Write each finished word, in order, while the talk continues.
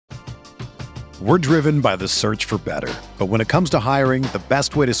We're driven by the search for better. But when it comes to hiring, the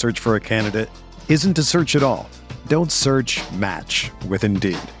best way to search for a candidate isn't to search at all. Don't search, match with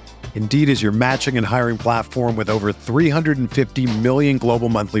Indeed. Indeed is your matching and hiring platform with over 350 million global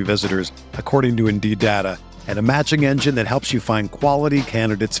monthly visitors, according to Indeed data, and a matching engine that helps you find quality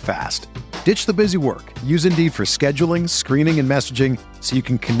candidates fast. Ditch the busy work. Use Indeed for scheduling, screening, and messaging so you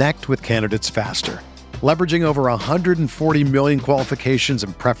can connect with candidates faster. Leveraging over 140 million qualifications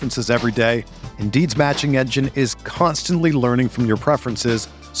and preferences every day, Indeed's matching engine is constantly learning from your preferences,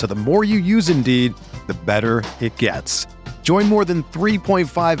 so the more you use Indeed, the better it gets. Join more than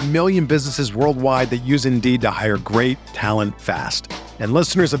 3.5 million businesses worldwide that use Indeed to hire great talent fast. And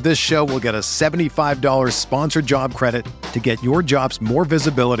listeners of this show will get a $75 sponsored job credit to get your jobs more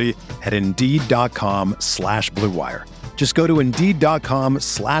visibility at Indeed.com/Blue Wire. Just go to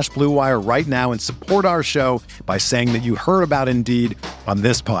Indeed.com/Blue Wire right now and support our show by saying that you heard about Indeed on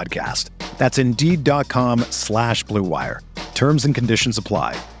this podcast. That's Indeed.com/Blue Wire. Terms and conditions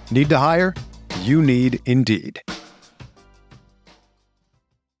apply. Need to hire? You need Indeed.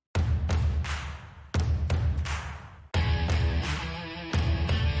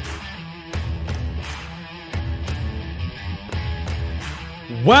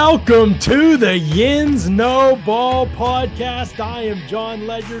 Welcome to the Yins No Ball podcast. I am John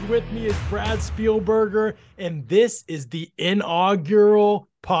Ledyard. With me is Brad Spielberger, and this is the inaugural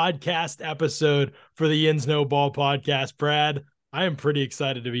podcast episode for the Yins No Ball podcast. Brad, I am pretty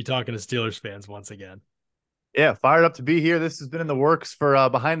excited to be talking to Steelers fans once again. Yeah, fired up to be here. This has been in the works for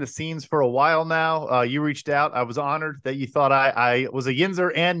behind the scenes for a while now. You reached out. I was honored that you thought I was a Yinzer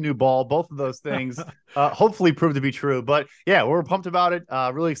and new ball. Both of those things hopefully proved to be true. But yeah, we're pumped about it.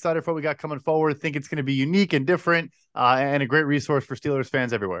 Really excited for what we got coming forward. Think it's going to be unique and different and a great resource for Steelers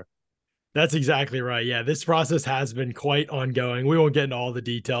fans everywhere. That's exactly right. Yeah, this process has been quite ongoing. We won't get into all the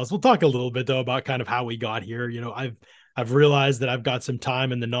details. We'll talk a little bit, though, about kind of how we got here. You know, I've realized that I've got some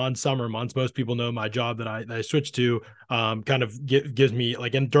time in the non-summer months. Most people know my job that I switched to kind of gives me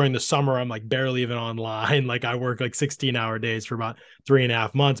like, and during the summer, I'm like barely even online. Like I work like 16-hour days for about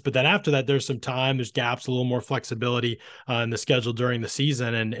 3.5 months. But then after that, there's some time, there's gaps, a little more flexibility in the schedule during the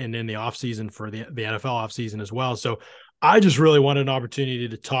season and in the off season for the NFL off season as well. So I just really wanted an opportunity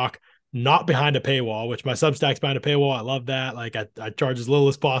to talk not behind a paywall, which my Substack's behind a paywall. I love that. Like I charge as little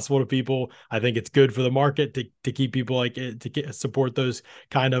as possible to people. I think it's good for the market to keep people like to support those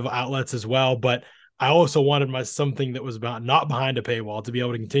kind of outlets as well. But I also wanted something that was about not behind a paywall to be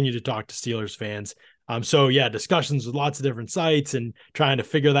able to continue to talk to Steelers fans. So yeah, discussions with lots of different sites and trying to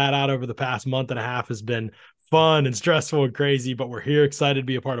figure that out over the past month and a half has been fun and stressful and crazy, but we're here excited to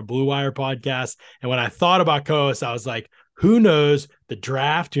be a part of Blue Wire podcast. And when I thought about co-hosts, I was like, who knows the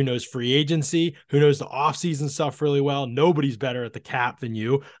draft? Who knows free agency? Who knows the offseason stuff really well? Nobody's better at the cap than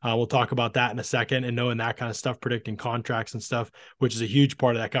you. We'll talk about that in a second and knowing that kind of stuff, predicting contracts and stuff, which is a huge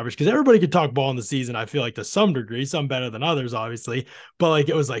part of that coverage because everybody could talk ball in the season. I feel like to some degree, some better than others, obviously, but like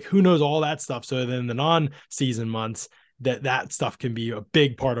it was like, who knows all that stuff? So then the non-season months, that stuff can be a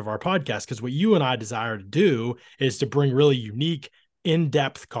big part of our podcast because what you and I desire to do is to bring really unique,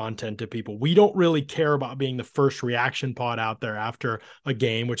 in-depth content to people. We don't really care about being the first reaction pod out there after a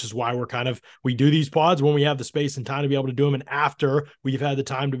game, which is why we do these pods when we have the space and time to be able to do them. And after we've had the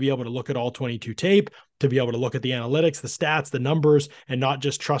time to be able to look at all 22 tape, to be able to look at the analytics, the stats, the numbers, and not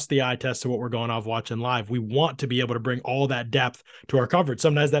just trust the eye test of what we're going off watching live. We want to be able to bring all that depth to our coverage.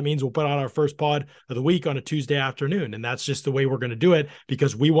 Sometimes that means we'll put on our first pod of the week on a Tuesday afternoon. And that's just the way we're going to do it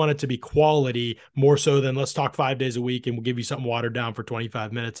because we want it to be quality more so than let's talk 5 days a week and we'll give you something watered down for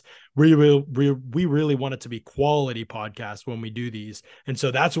 25 minutes. We really want it to be quality podcasts when we do these. And so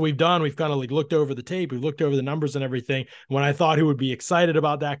that's what we've done. We've kind of like looked over the tape. We've looked over the numbers and everything. When I thought who would be excited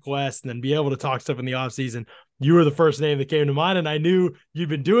about that quest and then be able to talk stuff in the off season, you were the first name that came to mind. And I knew you'd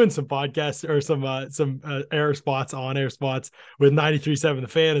been doing some podcasts or some on-air spots with 93.7 The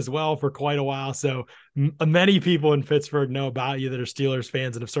Fan as well for quite a while. So many people in Pittsburgh know about you that are Steelers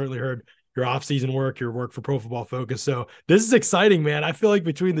fans and have certainly heard your off-season work, your work for Pro Football Focus. So this is exciting, man. I feel like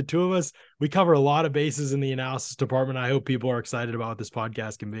between the two of us, we cover a lot of bases in the analysis department. I hope people are excited about what this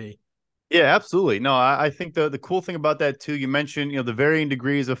podcast can be. Yeah, absolutely. No, I think the cool thing about that too, you mentioned, the varying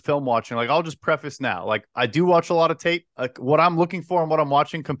degrees of film watching. Like, I'll just preface now, like I do watch a lot of tape. Like what I'm looking for and what I'm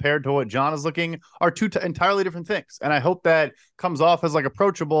watching compared to what John is looking are two entirely different things. And I hope that comes off as like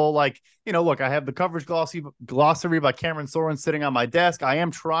approachable. Like, look, I have the coverage glossary by Cameron Soren sitting on my desk. I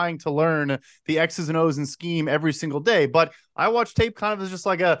am trying to learn the X's and O's and scheme every single day, but I watch tape kind of as just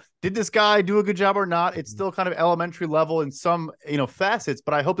like did this guy do a good job or not? It's still kind of elementary level in some, facets,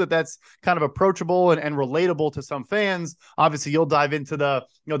 but I hope that that's kind of approachable and relatable to some fans. Obviously you'll dive into the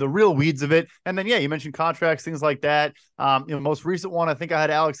real weeds of it. And then, you mentioned contracts, things like that. Most recent one, I think I had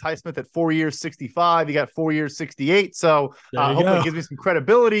Alex Highsmith at 4 years, 65. He got 4 years, 68. So hopefully it gives me some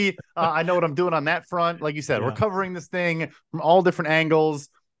credibility. I know what I'm doing on that front. Like you said, we're covering this thing from all different angles.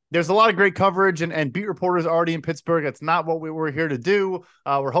 There's a lot of great coverage and beat reporters already in Pittsburgh. That's not what we were here to do.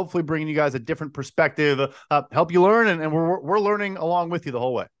 We're hopefully bringing you guys a different perspective, help you learn, and we're learning along with you the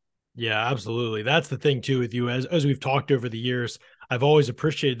whole way. Yeah, absolutely. That's the thing too with you. As we've talked over the years, I've always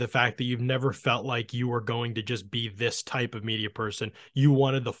appreciated the fact that you've never felt like you were going to just be this type of media person. You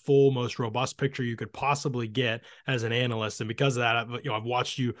wanted the full, most robust picture you could possibly get as an analyst. And because of that, I've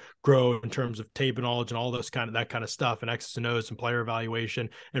watched you grow in terms of tape knowledge and all that kind of stuff and X's and O's and player evaluation,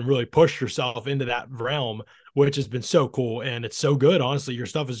 and really push yourself into that realm, which has been so cool. And it's so good. Honestly, your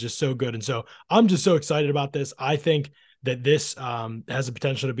stuff is just so good. And so I'm just so excited about this. I think that this has the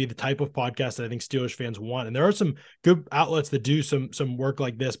potential to be the type of podcast that I think Steelers fans want. And there are some good outlets that do some work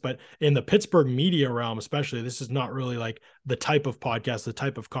like this, but in the Pittsburgh media realm, especially, this is not really like the type of podcast, the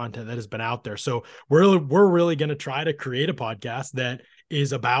type of content that has been out there. So we're really going to try to create a podcast that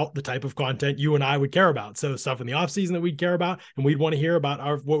is about the type of content you and I would care about. So stuff in the offseason that we'd care about, and we'd want to hear about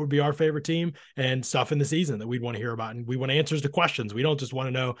what would be our favorite team, and stuff in the season that we'd want to hear about. And we want answers to questions. We don't just want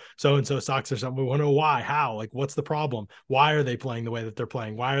to know so-and-so sucks or something. We want to know why, how, like, what's the problem? Why are they playing the way that they're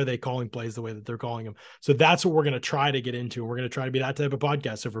playing? Why are they calling plays the way that they're calling them? So that's what we're going to try to get into. We're going to try to be that type of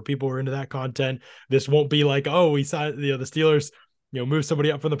podcast. So for people who are into that content, this won't be like, oh, we saw, the Steelers, move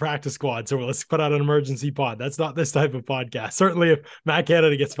somebody up from the practice squad, so let's put out an emergency pod. That's not this type of podcast. Certainly if Matt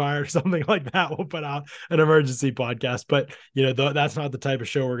Canada gets fired or something like that, we'll put out an emergency podcast. But, that's not the type of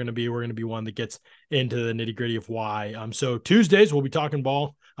show we're going to be. We're going to be one that gets into the nitty gritty of why. So Tuesdays, we'll be talking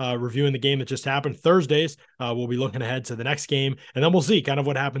ball, reviewing the game that just happened. Thursdays, we'll be looking ahead to the next game, and then we'll see kind of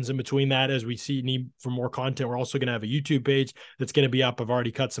what happens in between that as we see need for more content. We're also going to have a YouTube page that's going to be up. I've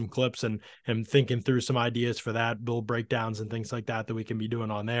already cut some clips and am thinking through some ideas for that, little breakdowns and things like that we can be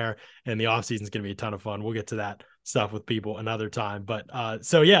doing on there. And the off season is going to be a ton of fun. We'll get to that stuff with people another time. But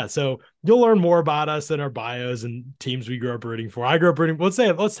so you'll learn more about us and our bios and teams we grew up rooting for. I grew up rooting. Let's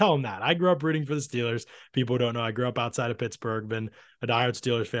tell them that I grew up rooting for the Steelers. People don't know I grew up outside of Pittsburgh, been a diehard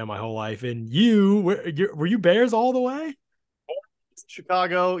Steelers fan my whole life. And were you Bears all the way?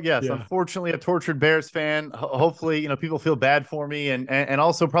 Chicago, yes. Yeah. Unfortunately, a tortured Bears fan. Hopefully, people feel bad for me and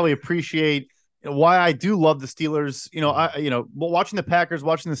also probably appreciate why I do love the Steelers. Watching the Packers,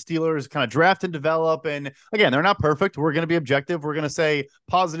 watching the Steelers kind of draft and develop. And again, they're not perfect. We're going to be objective. We're going to say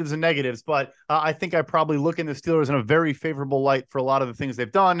positives and negatives, but I think I probably look in the Steelers in a very favorable light for a lot of the things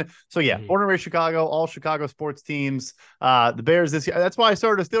they've done. So yeah, born and raised Chicago, all Chicago sports teams, the Bears this year. That's why I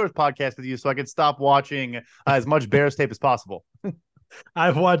started a Steelers podcast with you, so I could stop watching as much Bears tape as possible.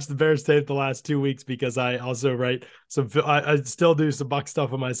 I've watched the Bears tape the last 2 weeks because I also write I still do some Bucs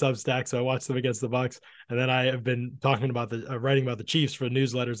stuff on my Substack. So I watch them against the Bucs. And then I have been talking about writing about the Chiefs for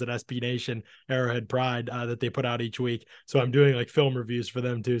newsletters at SB Nation, Arrowhead Pride, that they put out each week. So I'm doing like film reviews for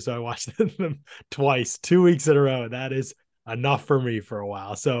them too. So I watched them twice, 2 weeks in a row. That is enough for me for a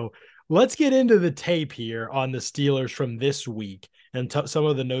while. So let's get into the tape here on the Steelers from this week and some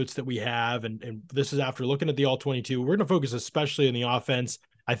of the notes that we have. And this is after looking at the all-22. We're going to focus especially on the offense.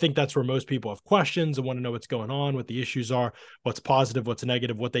 I think that's where most people have questions and want to know what's going on, what the issues are, what's positive, what's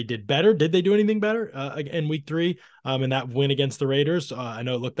negative, what they did better. Did they do anything better in week 3 in that win against the Raiders? I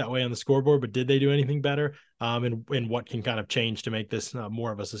know it looked that way on the scoreboard, but did they do anything better? And what can kind of change to make this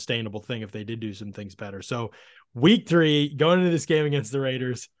more of a sustainable thing if they did do some things better? So week 3, going into this game against the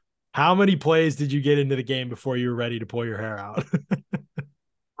Raiders, how many plays did you get into the game before you were ready to pull your hair out?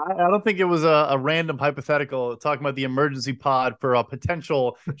 I don't think it was a random hypothetical talking about the emergency pod for a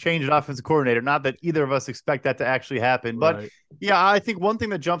potential change in offensive coordinator. Not that either of us expect that to actually happen. But right. Yeah, I think one thing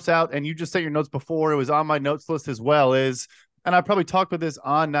that jumps out, and you just set your notes before, it was on my notes list as well, is, and I probably talked about this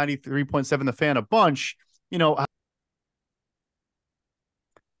on 93.7 The Fan a bunch,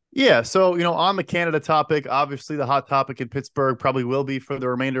 yeah. So, on the Canada topic, obviously the hot topic in Pittsburgh probably will be for the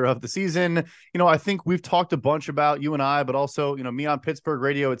remainder of the season. I think we've talked a bunch about, you and I, but also, me on Pittsburgh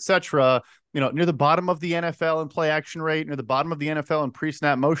radio, et cetera, near the bottom of the NFL in play action rate, near the bottom of the NFL in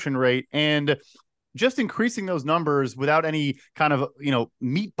pre-snap motion rate, and just increasing those numbers without any kind of,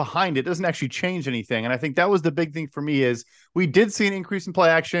 meat behind it doesn't actually change anything. And I think that was the big thing for me is we did see an increase in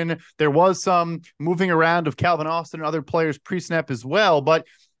play action. There was some moving around of Calvin Austin and other players pre-snap as well, but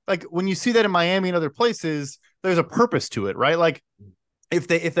like when you see that in Miami and other places, there's a purpose to it, right? Like if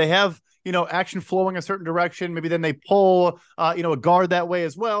they have, action flowing a certain direction, maybe then they pull, a guard that way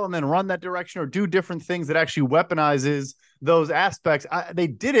as well, and then run that direction or do different things that actually weaponizes those aspects. They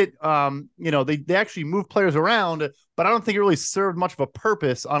did it, they actually moved players around, but I don't think it really served much of a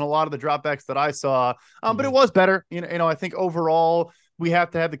purpose on a lot of the dropbacks that I saw. But it was better. I think overall we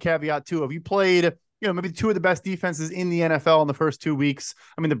have to have the caveat too. If you played, maybe two of the best defenses in the NFL in the first 2 weeks.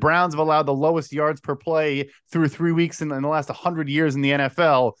 I mean, the Browns have allowed the lowest yards per play through 3 weeks in the last 100 years in the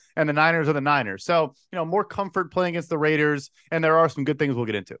NFL, and the Niners are the Niners. So, more comfort playing against the Raiders, and there are some good things we'll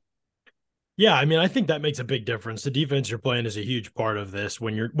get into. Yeah, I mean, I think that makes a big difference. The defense you're playing is a huge part of this.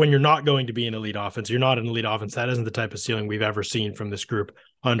 When you're not going to be an elite offense, you're not an elite offense. That isn't the type of ceiling we've ever seen from this group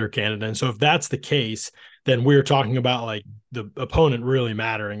under Canada. And so if that's the case, then we're talking about like the opponent really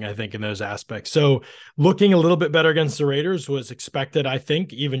mattering, I think, in those aspects. So looking a little bit better against the Raiders was expected, I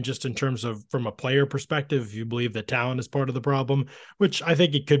think, even just in terms of from a player perspective, if you believe that talent is part of the problem, which I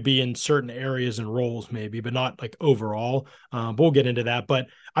think it could be in certain areas and roles maybe, but not like overall. But we'll get into that. But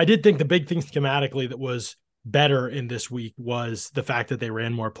I did think the big thing schematically that was better in this week was the fact that they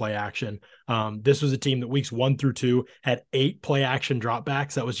ran more play action. This was a team that weeks 1 through 2 had 8 play action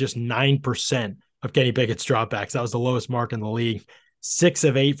dropbacks. That was just 9% of Kenny Pickett's dropbacks. That was the lowest mark in the league. 6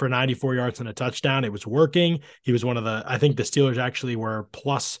 of 8 for 94 yards and a touchdown. It was working. He was I think the Steelers actually were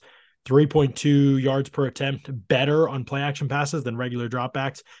plus 3.2 yards per attempt better on play action passes than regular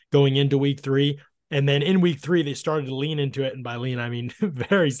dropbacks going into week 3. And then in week 3, they started to lean into it. And by lean, I mean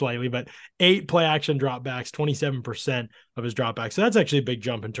very slightly, but 8 play action dropbacks, 27% of his dropbacks. So that's actually a big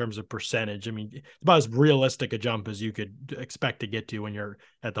jump in terms of percentage. I mean, it's about as realistic a jump as you could expect to get to when you're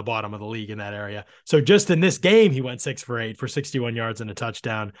at the bottom of the league in that area. So just in this game, he went 6 for 8 for 61 yards and a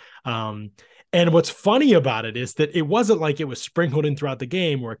touchdown. And what's funny about it is that it wasn't like it was sprinkled in throughout the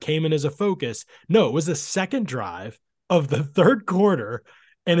game where it came in as a focus. No, it was the second drive of the third quarter.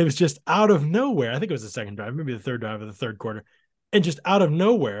 And it was just out of nowhere. I think it was the second drive, maybe the third drive of the third quarter. And just out of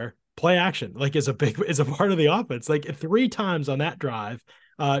nowhere, play action, like is a part of the offense. Like 3 times on that drive,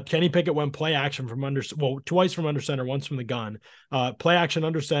 Kenny Pickett went play action from twice from under center, once from the gun. Play action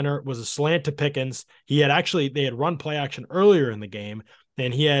under center was a slant to Pickens. They had run play action earlier in the game,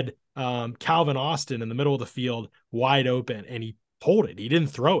 and he had Calvin Austin in the middle of the field wide open, and he pulled it. He didn't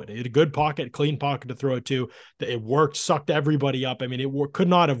throw it. He had a good pocket, clean pocket to throw it to. It worked, sucked everybody up. I mean, it could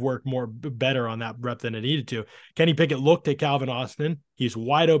not have worked better on that rep than it needed to. Kenny Pickett looked at Calvin Austin. He's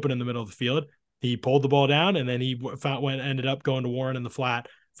wide open in the middle of the field. He pulled the ball down, and then he ended up going to Warren in the flat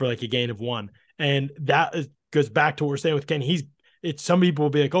for like a gain of 1. And that goes back to what we're saying with Kenny. Some people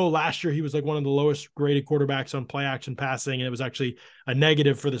will be like, oh, last year he was like one of the lowest graded quarterbacks on play action passing, and it was actually a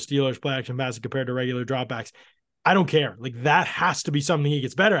negative for the Steelers play action passing compared to regular dropbacks. I don't care. Like that has to be something he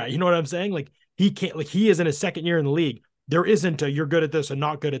gets better at. You know what I'm saying? Like he can't, like he is in his second year in the league. There isn't you're good at this and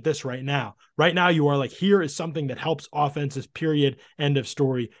not good at this right now. Right now you are like, here is something that helps offenses, period, end of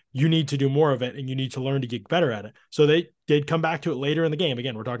story. You need to do more of it and you need to learn to get better at it. So they did come back to it later in the game.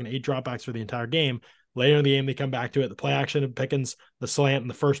 Again, we're talking 8 dropbacks for the entire game. Later in the game, they come back to it. The play action of Pickens, the slant in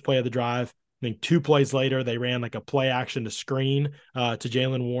the first play of the drive. I think 2 plays later, they ran like a play action to screen to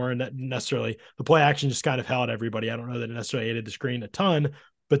Jaylen Warren. That necessarily, the play action just kind of held everybody. I don't know that it necessarily aided the screen a ton,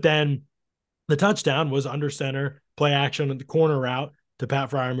 but then the touchdown was under center, play action at the corner route to Pat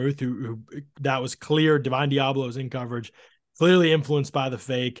Freiermuth, who that was clear. Divine Diablo was in coverage, clearly influenced by the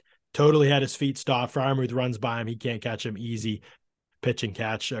fake, totally had his feet stopped. Freiermuth runs by him. He can't catch him. Easy pitch and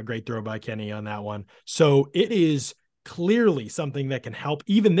catch. A great throw by Kenny on that one. So it is clearly something that can help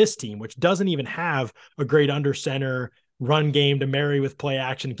even this team, which doesn't even have a great under center run game to marry with play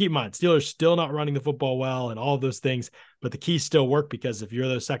action. Keep in mind, Steelers still not running the football well and all of those things, but the keys still work because if you're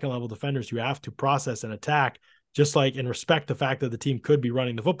those second level defenders, you have to process and attack, just like and respect the fact that the team could be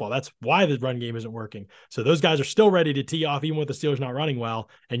running the football. That's why the run game isn't working. So those guys are still ready to tee off even with the Steelers not running well,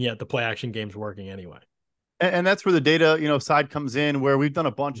 and yet the play action game's working anyway. And that's where the data, side comes in, where we've done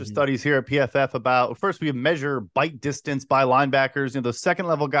a bunch of studies here at PFF about, first we measure bite distance by linebackers. Those second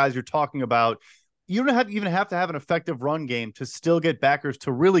level guys you're talking about, you don't even have to have an effective run game to still get backers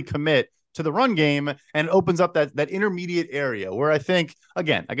to really commit to the run game, and opens up that intermediate area where I think,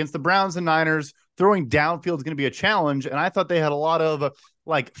 again, against the Browns and Niners, throwing downfield is going to be a challenge. And I thought they had a lot of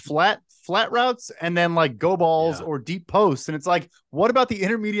like flat routes and then like go balls or deep posts. And it's like, what about the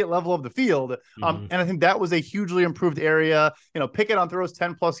intermediate level of the field? And I think that was a hugely improved area. Pickett on throws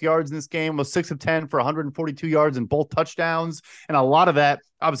 10 plus yards in this game was 6 of 10 for 142 yards and both touchdowns. And a lot of that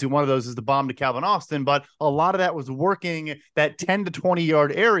Obviously, one of those is the bomb to Calvin Austin, but a lot of that was working that 10 to 20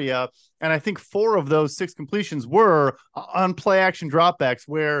 yard area. And I think 4 of those 6 completions were on play action dropbacks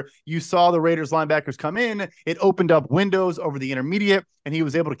where you saw the Raiders linebackers come in. It opened up windows over the intermediate, and he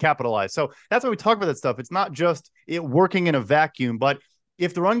was able to capitalize. So that's why we talk about that stuff. It's not just it working in a vacuum, but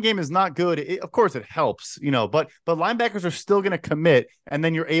if the run game is not good, of course it helps, but linebackers are still going to commit, and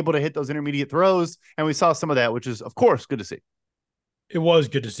then you're able to hit those intermediate throws. And we saw some of that, which is, of course, good to see. It was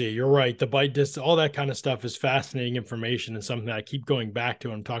good to see. You're right. The bite distance, all that kind of stuff is fascinating information and something that I keep going back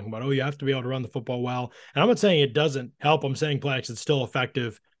to. I'm talking about, you have to be able to run the football well. And I'm not saying it doesn't help. I'm saying play action is still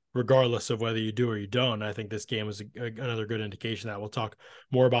effective regardless of whether you do or you don't. I think this game is another good indication that. We'll talk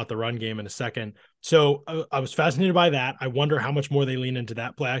more about the run game in a second. So I was fascinated by that. I wonder how much more they lean into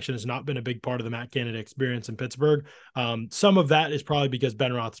that. Play action has not been a big part of the Matt Canada experience in Pittsburgh. Some of that is probably because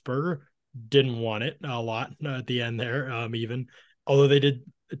Ben Roethlisberger didn't want it a lot at the end there, even. Although they did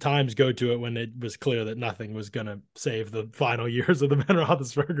at times go to it when it was clear that nothing was going to save the final years of the Ben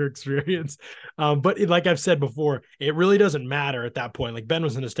Roethlisberger experience. But like I've said before, it really doesn't matter at that point. Like Ben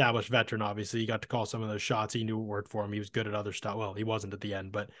was an established veteran. Obviously, he got to call some of those shots. He knew what worked for him. He was good at other stuff. Well, he wasn't at the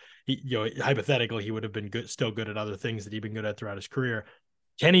end, but hypothetically, he would have been good, still good at other things that he'd been good at throughout his career.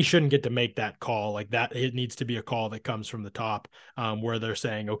 Kenny shouldn't get to make that call like that. It needs to be a call that comes from the top, where they're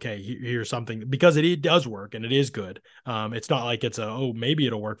saying, okay, here's something, because it does work and it is good. It's not like it's maybe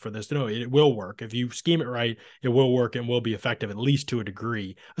it'll work for this. No, it will work. If you scheme it right, it will work and will be effective, at least to a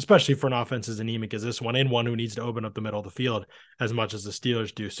degree, especially for an offense as anemic as this one, and one who needs to open up the middle of the field as much as the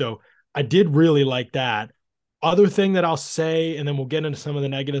Steelers do. So I did really like that. Other thing that I'll say, and then we'll get into some of the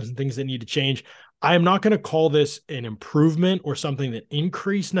negatives and things that need to change. I am not going to call this an improvement or something that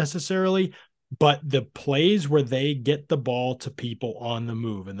increased necessarily, but the plays where they get the ball to people on the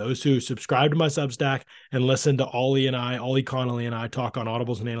move, and those who subscribe to my Substack and listen to Ollie Connolly and I talk on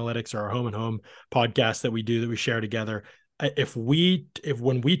Audibles and Analytics, or our Home and Home podcast that we share together.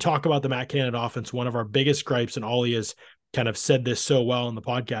 When we talk about the Matt Canada offense, one of our biggest gripes, and Ollie has kind of said this so well in the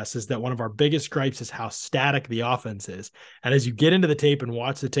podcast, is that one of our biggest gripes is how static the offense is. And as you get into the tape and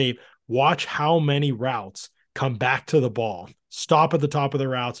watch the tape, watch how many routes come back to the ball, stop at the top of the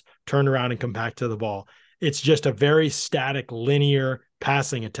routes, turn around and come back to the ball. It's just a very static, linear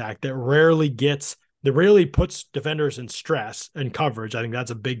passing attack that rarely puts defenders in stress and coverage. I think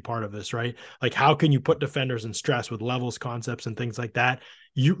that's a big part of this, right? Like, how can you put defenders in stress with levels, concepts, and things like that?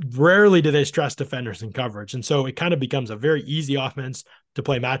 You rarely do they stress defenders in coverage. And so it kind of becomes a very easy offense to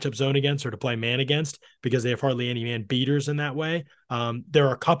play matchup zone against or to play man against, because they have hardly any man beaters in that way. There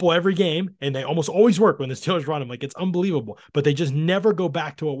are a couple every game, and they almost always work when the Steelers run them. Like, it's unbelievable, but they just never go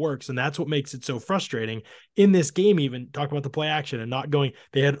back to what works. And that's what makes it so frustrating in this game. Even talk about the play action and not going,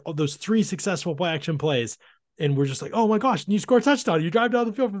 they had those 3 successful play action plays, and we're just like, oh my gosh, you score a touchdown, you drive down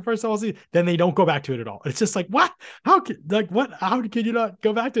the field for the first time all season. Then they don't go back to it at all. It's just like, what? How can you not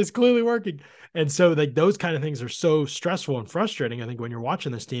go back to it? It's clearly working. And so like those kind of things are so stressful and frustrating, I think, when you're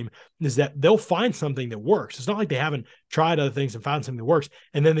watching this team, is that they'll find something that works. It's not like they haven't tried other things and found something that works,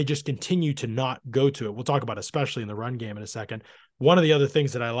 and then they just continue to not go to it. We'll talk about especially in the run game in a second. One of the other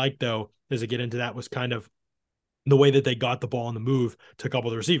things that I like, though, as I get into that, was kind of the way that they got the ball on the move to a couple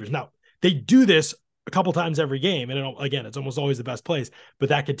of the receivers. Now, they do this a couple times every game, and again, it's almost always the best plays, but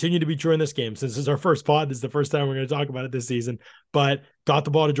that continued to be true in this game. Since this is our first pod, this is the first time we're going to talk about it this season, but got the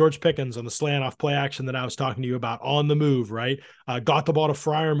ball to George Pickens on the slant off play action that I was talking to you about on the move, right? Got the ball to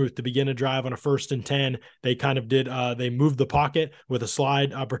Freiermuth to begin a drive on a 1st and 10. They kind of did, they moved the pocket with a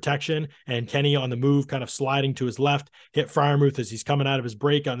slide protection, and Kenny on the move kind of sliding to his left, hit Freiermuth as he's coming out of his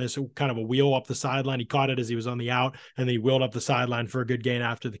break on this kind of a wheel up the sideline. He caught it as he was on the out, and then he wheeled up the sideline for a good gain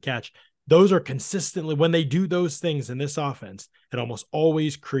after the catch. Those are consistently, when they do those things in this offense, it almost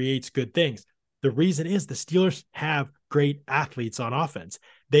always creates good things. The reason is the Steelers have great athletes on offense.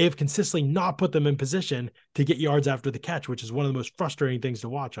 They have consistently not put them in position to get yards after the catch, which is one of the most frustrating things to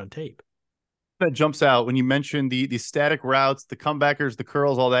watch on tape. That jumps out when you mention the static routes, the comebackers, the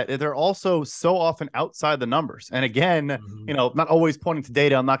curls, all that. They're also so often outside the numbers. And again, not always pointing to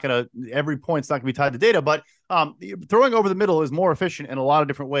data. I'm not going to, every point's not going to be tied to data, but throwing over the middle is more efficient in a lot of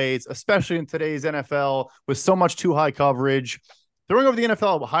different ways, especially in today's NFL with so much too high coverage. Throwing over the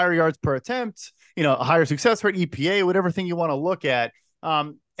NFL, higher yards per attempt, a higher success rate, EPA, whatever thing you want to look at.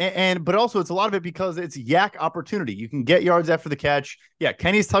 But also it's a lot of it because it's yak opportunity. You can get yards after the catch. Yeah,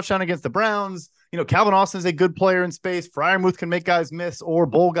 Kenny's touchdown against the Browns. Calvin Austin is a good player in space. Freiermuth can make guys miss or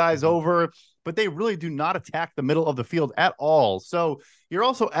bowl guys over, but they really do not attack the middle of the field at all. So you're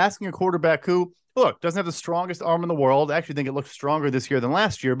also asking a quarterback who look, doesn't have the strongest arm in the world. I actually think it looks stronger this year than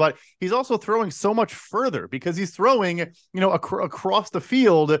last year, but he's also throwing so much further because he's throwing, across the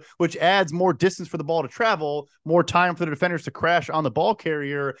field, which adds more distance for the ball to travel, more time for the defenders to crash on the ball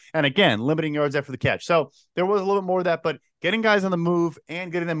carrier, and again, limiting yards after the catch. So there was a little bit more of that, but getting guys on the move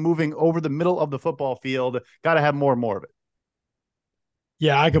and getting them moving over the middle of the football field, got to have more and more of it.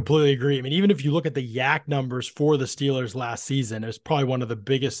 Yeah, I completely agree. I mean, even if you look at the yak numbers for the Steelers last season, it was probably one of the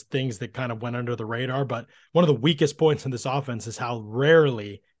biggest things that kind of went under the radar. But one of the weakest points in this offense is how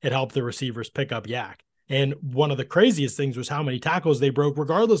rarely it helped the receivers pick up yak. And one of the craziest things was how many tackles they broke,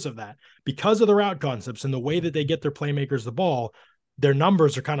 regardless of that. Because of the route concepts and the way that they get their playmakers the ball, their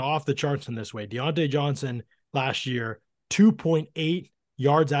numbers are kind of off the charts in this way. Deontay Johnson last year, 2.8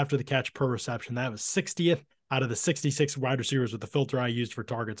 yards after the catch per reception. That was 60th out of the 66 wide receivers with the filter I used for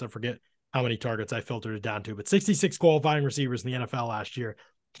targets. I forget how many targets I filtered it down to, but 66 qualifying receivers in the NFL last year.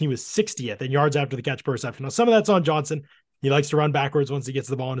 He was 60th in yards after the catch per reception. Now, some of that's on Johnson. He likes to run backwards once he gets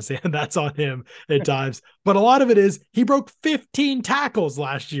the ball in his hand. That's on him at times. But a lot of it is he broke 15 tackles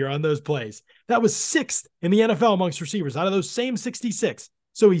last year on those plays. That was 6th in the NFL amongst receivers out of those same 66.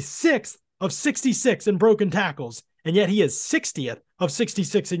 So he's 6th of 66 in broken tackles. And yet he is 60th of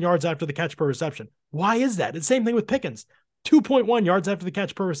 66 in yards after the catch per reception. Why is that? It's the same thing with Pickens. 2.1 yards after the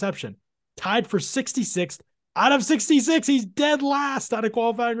catch per reception. Tied for 66th out of 66. He's dead last out of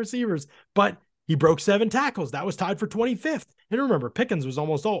qualifying receivers. But he broke 7 tackles. That was tied for 25th. And remember, Pickens was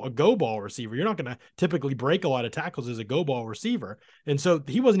almost all a go ball receiver. You're not going to typically break a lot of tackles as a go ball receiver. And so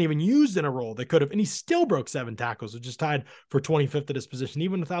he wasn't even used in a role that could have, and he still broke 7 tackles, which is tied for 25th at his position,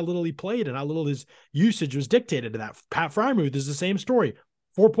 even with how little he played and how little his usage was dictated to that. Pat Freiermuth is the same story.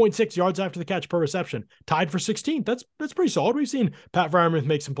 4.6 yards after the catch per reception, tied for 16th. That's pretty solid. We've seen Pat Freiermuth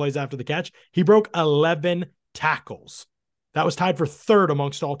make some plays after the catch. He broke 11 tackles. That was tied for 3rd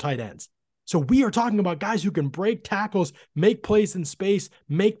amongst all tight ends. So we are talking about guys who can break tackles, make plays in space,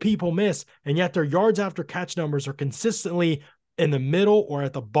 make people miss, and yet their yards after catch numbers are consistently in the middle or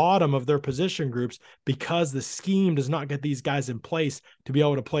at the bottom of their position groups because the scheme does not get these guys in place to be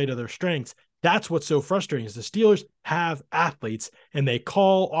able to play to their strengths. That's what's so frustrating is the Steelers have athletes and they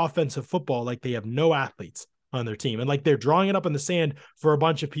call offensive football like they have no athletes on their team. And like they're drawing it up in the sand for a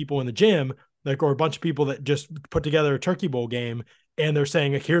bunch of people in the gym, or a bunch of people that just put together a turkey bowl game. And they're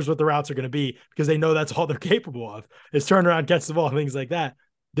saying, here's what the routes are going to be because they know that's all they're capable of is turn around, catch the ball, and things like that.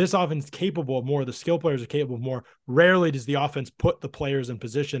 This offense is capable of more. The skill players are capable of more. Rarely does the offense put the players in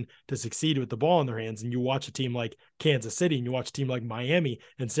position to succeed with the ball in their hands. And you watch a team like Kansas City and you watch a team like Miami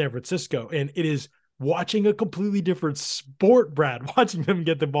and San Francisco, and it is watching a completely different sport, Brad, watching them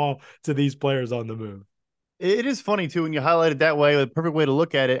get the ball to these players on the move. It is funny too when you highlight it that way, a perfect way to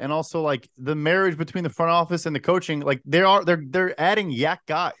look at it, and also like the marriage between the front office and the coaching. Like they're adding yak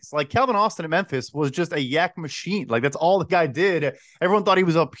guys. Like Calvin Austin at Memphis was just a yak machine. Like that's all the guy did. Everyone thought he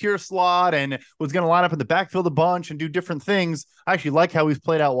was a pure slot and was going to line up in the backfield a bunch and do different things. I actually like how he's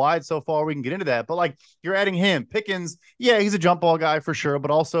played out wide so far. We can get into that, but like you're adding him, Pickens. Yeah, he's a jump ball guy for sure, but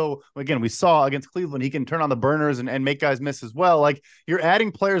also again we saw against Cleveland he can turn on the burners and make guys miss as well. Like you're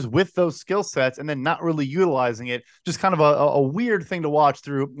adding players with those skill sets and then not really utilizing it. Just kind of a weird thing to watch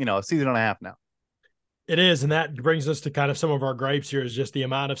through, a season and a half now. It is. And that brings us to kind of some of our gripes here is just the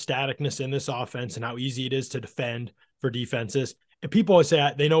amount of staticness in this offense and how easy it is to defend for defenses. And people always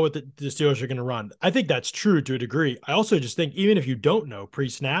say they know what the Steelers are going to run. I think that's true to a degree. I also just think even if you don't know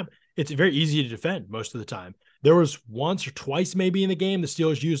pre-snap, it's very easy to defend most of the time. There was once or twice maybe in the game, the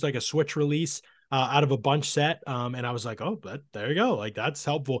Steelers used like a switch release out of a bunch set. And I was like, oh, but there you go. Like that's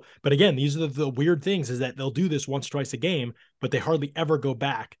helpful. But again, these are the weird things is that they'll do this once, twice a game, but they hardly ever go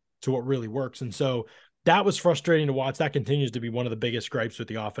back to what really works. And so that was frustrating to watch. That continues to be one of the biggest gripes with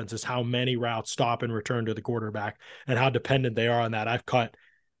the offense is how many routes stop and return to the quarterback and how dependent they are on that.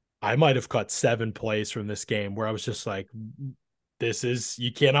 I might have cut 7 plays from this game where I was just like,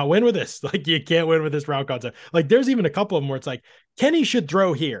 you cannot win with this. Like you can't win with this route concept. Like there's even a couple of them where it's like, Kenny should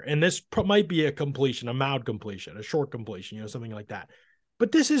throw here. And this might be a completion, a mild completion, a short completion, something like that.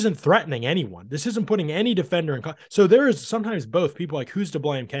 But this isn't threatening anyone. This isn't putting any defender in. So there is sometimes both people like who's to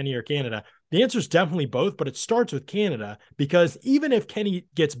blame, Kenny or Canada? The answer is definitely both, but it starts with Canada because even if Kenny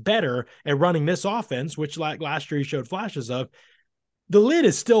gets better at running this offense, which like last year he showed flashes of, the lid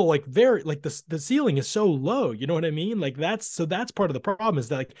is still like very like the ceiling is so low. You know what I mean? Like that's part of the problem is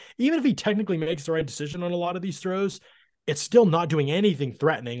that like, even if he technically makes the right decision on a lot of these throws, it's still not doing anything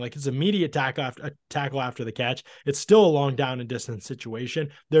threatening. Like it's immediate tackle after the catch. It's still a long down and distance situation.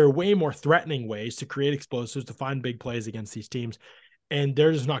 There are way more threatening ways to create explosives, to find big plays against these teams. And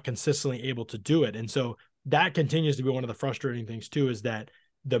they're just not consistently able to do it. And so that continues to be one of the frustrating things too, is that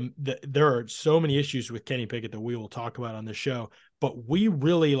there are so many issues with Kenny Pickett that we will talk about on the show, but we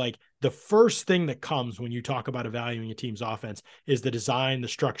really like the first thing that comes when you talk about evaluating a team's offense is the design, the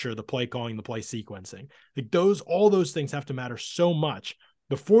structure, the play calling, the play sequencing. Like all those things have to matter so much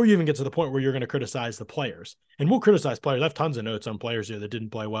before you even get to the point where you're going to criticize the players. And we'll criticize players. I have tons of notes on players here that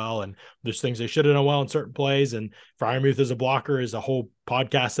didn't play well, and there's things they should have done well in certain plays. And Freiermuth as a blocker is a whole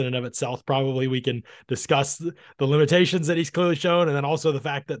podcast in and of itself. Probably we can discuss the limitations that he's clearly shown, and then also the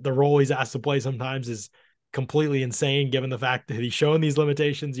fact that the role he's asked to play sometimes is completely insane given the fact that he's shown these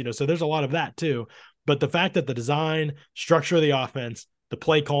limitations, so there's a lot of that too. But the fact that the design, structure of the offense, the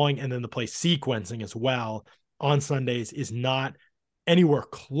play calling, and then the play sequencing as well on Sundays is not anywhere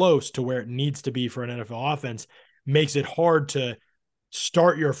close to where it needs to be for an NFL offense makes it hard to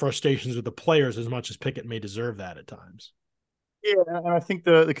start your frustrations with the players as much as Pickett may deserve that at times. Yeah, and I think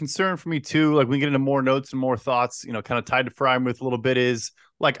the concern for me too, like we get into more notes and more thoughts, kind of tied to Freiermuth a little bit, is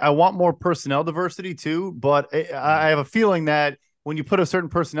like I want more personnel diversity too, but I have a feeling that when you put a certain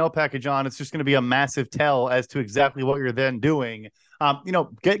personnel package on, it's just going to be a massive tell as to exactly what you're then doing.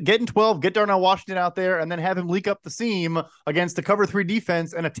 Get in 12, get Darnell Washington out there, and then have him leak up the seam against the cover 3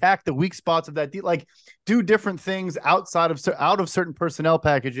 defense and attack the weak spots of that. Like do different things out of certain personnel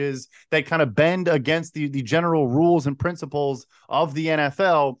packages that kind of bend against the general rules and principles of the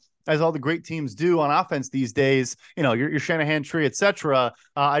NFL, as all the great teams do on offense these days. Your Shanahan tree, etc.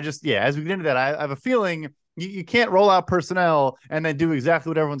 As we get into that, I have a feeling you can't roll out personnel and then do exactly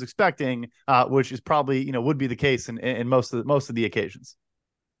what everyone's expecting, which is probably, would be the case in most of the occasions.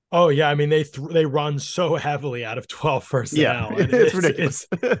 Oh yeah. I mean, they run so heavily out of 12 personnel. Yeah, it's ridiculous.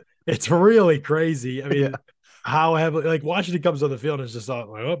 It's really crazy. I mean, yeah. How heavily, like Washington comes on the field and is just like,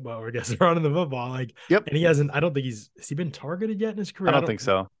 oh, I guess they're running the football. Like, yep. And has he been targeted yet in his career? I don't think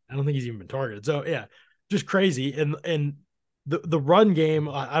so. I don't think he's even been targeted. So yeah, just crazy. And the run game,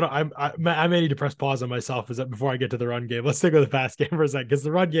 I may need to press pause on myself before I get to the run game. Let's stick with the pass game for a second, because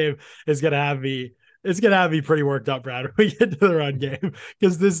the run game is gonna have me pretty worked up, Brad, when we get to the run game,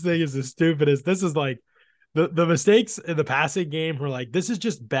 because this thing is the stupidest. This is like the mistakes in the passing game were like, this is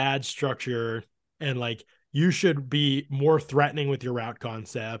just bad structure, and like you should be more threatening with your route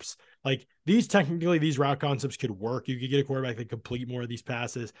concepts. Like these route concepts could work. You could get a quarterback that complete more of these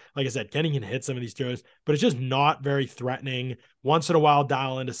passes. Like I said, Kenny can hit some of these throws, but it's just not very threatening. Once in a while,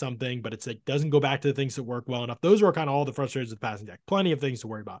 dial into something, but it's like doesn't go back to the things that work well enough. Those were kind of all the frustrations with the passing deck. Plenty of things to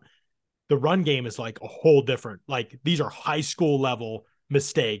worry about. The run game is like a whole different. Like these are high school level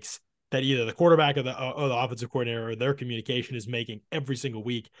mistakes that either the quarterback or the offensive coordinator or their communication is making every single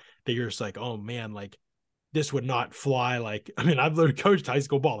week. That you're just like, oh man, like this would not fly. Like, I mean, I've literally coached high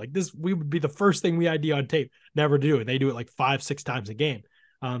school ball. Like this, we would be the first thing we ID on tape. Never do it. They do it like 5-6 times a game.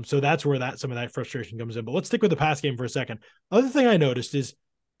 So that's where some of that frustration comes in. But let's stick with the pass game for a second. Other thing I noticed is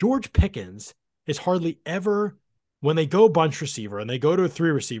George Pickens is hardly ever, when they go bunch receiver and they go to a 3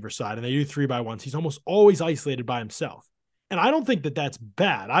 receiver side and they do 3-by-1s, he's almost always isolated by himself. And I don't think that that's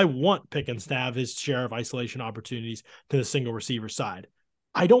bad. I want Pickens to have his share of isolation opportunities to the single receiver side.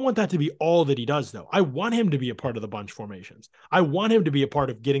 I don't want that to be all that he does, though. I want him to be a part of the bunch formations. I want him to be a part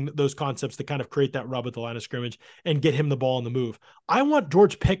of getting those concepts to kind of create that rub at the line of scrimmage and get him the ball on the move. I want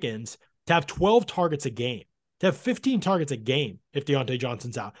George Pickens to have 12 targets a game, to have 15 targets a game if Deontay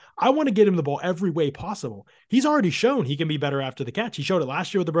Johnson's out. I want to get him the ball every way possible. He's already shown he can be better after the catch. He showed it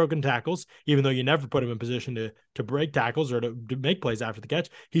last year with the broken tackles, even though you never put him in position to break tackles or to make plays after the catch.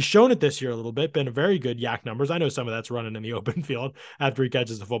 He's shown it this year a little bit, been a very good yak numbers. I know some of that's running in the open field after he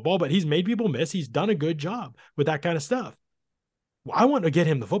catches the football, but he's made people miss. He's done a good job with that kind of stuff. I want to get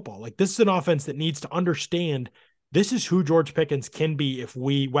him the football. Like this is an offense that needs to understand this is who George Pickens can be if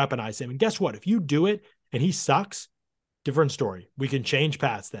we weaponize him. And guess what? If you do it and he sucks, different story. We can change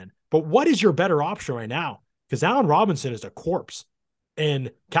paths then. But what is your better option right now? Because Allen Robinson is a corpse.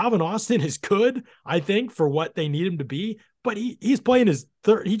 And Calvin Austin is good, I think, for what they need him to be. But he's playing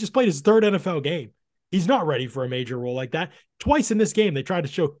he just played his 3rd NFL game. He's not ready for a major role like that. Twice in this game, they tried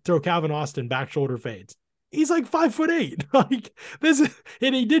to throw Calvin Austin back shoulder fades. He's like 5'8". Like this is,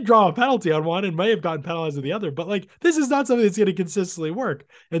 and he did draw a penalty on one and may have gotten penalized on the other, but like this is not something that's going to consistently work.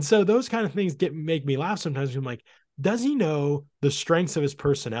 And so those kind of things make me laugh sometimes. I'm like, does he know the strengths of his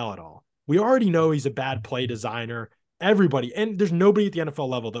personnel at all? We already know he's a bad play designer. Everybody, and there's nobody at the NFL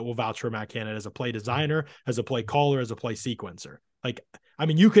level that will vouch for Matt Canada as a play designer, as a play caller, as a play sequencer. Like, I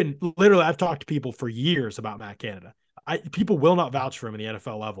mean, you can literally, I've talked to people for years about Matt Canada. People will not vouch for him in the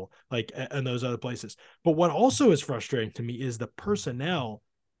NFL level, like in those other places. But what also is frustrating to me is the personnel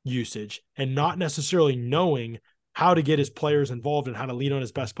usage and not necessarily knowing how to get his players involved and how to lead on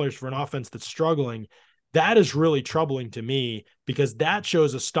his best players for an offense that's struggling. that is really troubling to me because that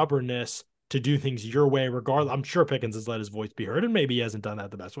shows a stubbornness to do things your way, regardless. I'm sure Pickens has let his voice be heard, and maybe he hasn't done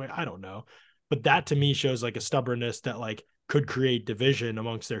that the best way. I don't know. But that to me shows like a stubbornness that like could create division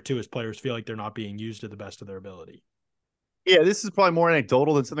amongst their two as players feel like they're not being used to the best of their ability. Yeah, this is probably more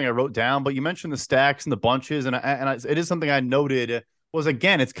anecdotal than something I wrote down, but you mentioned the stacks and the bunches, and it is something I noted was,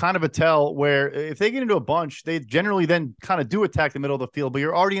 again, it's kind of a tell where if they get into a bunch, they generally then kind of do attack the middle of the field, but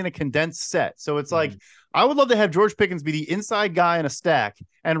you're already in a condensed set. So it's like, I would love to have George Pickens be the inside guy in a stack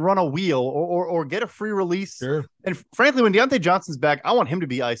and run a wheel or get a free release. Sure. And frankly, when Diontae Johnson's back, I want him to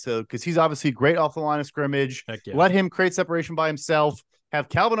be ISO because he's obviously great off the line of scrimmage. Yeah. Let him create separation by himself. Have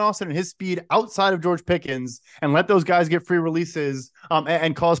Calvin Austin and his speed outside of George Pickens and let those guys get free releases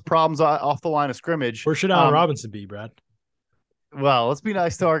and cause problems off the line of scrimmage. Where should Allen Robinson be, Brad? Well, let's be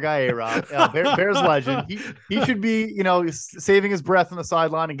nice to our guy, A-Rob. Bears legend. He should be, saving his breath on the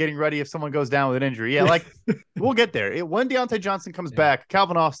sideline and getting ready if someone goes down with an injury. Yeah, like we'll get there. When Diontae Johnson comes back,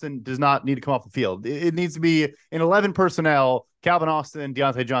 Calvin Austin does not need to come off the field. It needs to be in 11 personnel, Calvin Austin,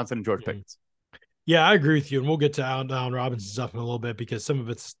 Diontae Johnson, and George Pickens. Yeah, I agree with you, and we'll get to Allen Robinson stuff in a little bit because some of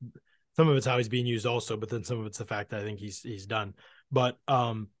it's how he's being used also, but then some of it's the fact that I think he's done. But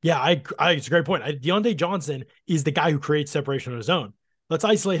yeah, it's a great point. Diontae Johnson is the guy who creates separation on his own. Let's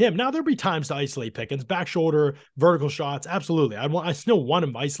isolate him. Now there'll be times to isolate Pickens, back shoulder, vertical shots. Absolutely, I still want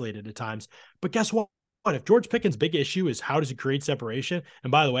him isolated at times. But guess what? If George Pickens' big issue is how does he create separation?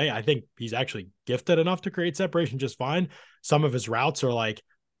 And by the way, I think he's actually gifted enough to create separation just fine. Some of his routes are like,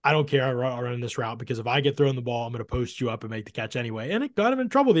 I don't care. I'll run this route because if I get thrown the ball, I'm going to post you up and make the catch anyway. And it got him in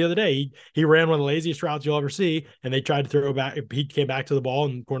trouble the other day. He ran one of the laziest routes you'll ever see, and they tried to throw back. He came back to the ball,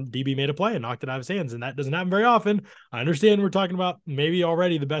 and DB made a play and knocked it out of his hands. And that doesn't happen very often. I understand we're talking about maybe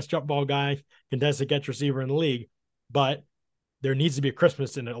already the best jump ball guy, contested catch receiver in the league, but there needs to be a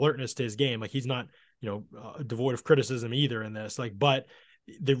crispness and alertness to his game. Like he's not, devoid of criticism either in this. But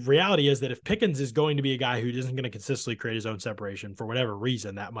the reality is that if Pickens is going to be a guy who isn't going to consistently create his own separation for whatever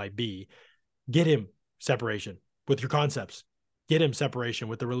reason that might be, get him separation with your concepts, get him separation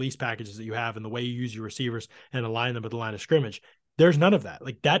with the release packages that you have and the way you use your receivers and align them with the line of scrimmage. There's none of that.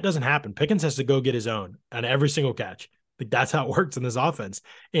 Like that doesn't happen. Pickens has to go get his own on every single catch. Like that's how it works in this offense.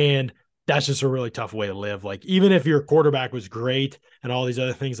 And that's just a really tough way to live. Like even if your quarterback was great and all these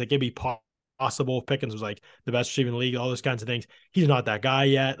other things, like it'd be possible if Pickens was like the best receiver in the league, all those kinds of things. He's not that guy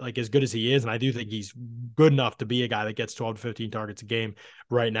yet, like as good as he is. And I do think he's good enough to be a guy that gets 12 to 15 targets a game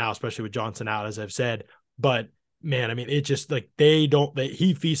right now, especially with Johnson out, as I've said. But man, I mean, it just like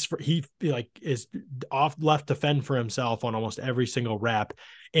he feasts for, he like is off left to fend for himself on almost every single rep.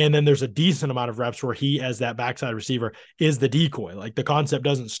 And then there's a decent amount of reps where he, as that backside receiver, is the decoy. Like the concept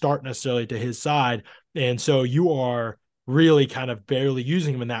doesn't start necessarily to his side. And so you are really kind of barely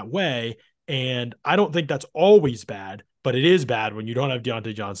using him in that way. And I don't think that's always bad, but it is bad when you don't have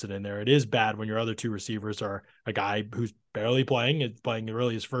Diontae Johnson in there. It is bad when your other two receivers are a guy who's barely playing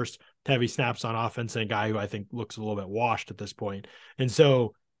really his first heavy snaps on offense, and a guy who I think looks a little bit washed at this point. And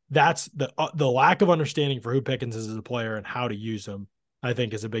so that's the lack of understanding for who Pickens is as a player and how to use him, I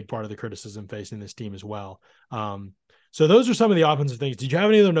think, is a big part of the criticism facing this team as well. So those are some of the offensive things. Did you have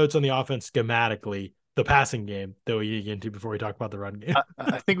any other notes on the offense schematically? The passing game that we get into before we talk about the run game.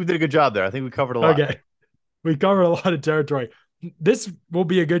 I think we did a good job there. I think we covered a lot. Okay. We covered a lot of territory. This will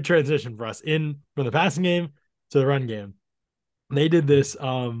be a good transition for us from the passing game to the run game. They did this.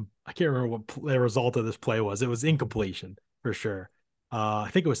 I can't remember what the result of this play was. It was incompletion for sure. I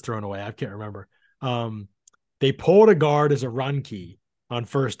think it was thrown away. I can't remember. They pulled a guard as a run key on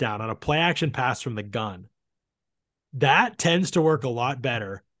first down on a play action pass from the gun. That tends to work a lot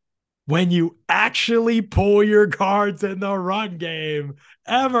better when you actually pull your guards in the run game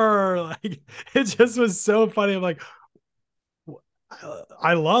ever. Like it just was so funny. I'm like,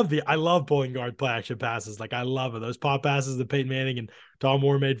 I love pulling guard play action passes. Like I love it. Those pop passes that Peyton Manning and Tom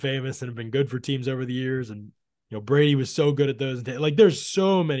Moore made famous and have been good for teams over the years. And Brady was so good at those. Like there's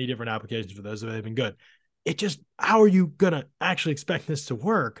so many different applications for those that have been good. It just, how are you gonna actually expect this to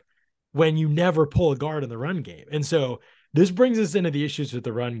work when you never pull a guard in the run game? And so this brings us into the issues with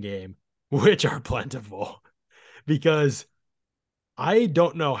the run game, which are plentiful, because I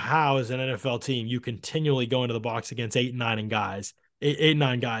don't know how, as an NFL team, you continually go into the box against 8 and 9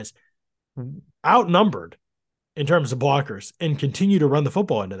 guys, outnumbered in terms of blockers, and continue to run the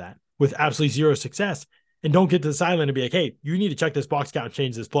football into that with absolutely zero success, and don't get to the sideline and be like, hey, you need to check this box count and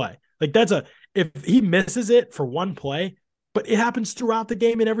change this play. Like if he misses it for one play, but it happens throughout the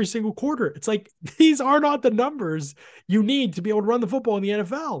game in every single quarter. It's like, these are not the numbers you need to be able to run the football in the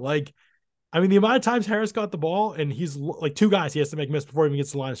NFL. Like, I mean, the amount of times Harris got the ball and he's like two guys he has to make miss before he even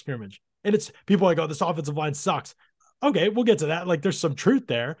gets to the line of scrimmage. And it's people like, oh, this offensive line sucks. Okay, we'll get to that. Like there's some truth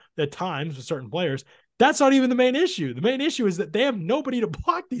there at times with certain players. That's not even the main issue. The main issue is that they have nobody to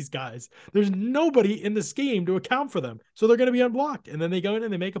block these guys. There's nobody in the scheme to account for them. So they're going to be unblocked. And then they go in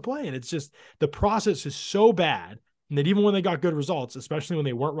and they make a play. And it's just the process is so bad. And that even when they got good results, especially when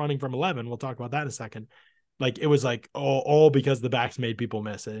they weren't running from 11, we'll talk about that in a second. Like it was like all because the backs made people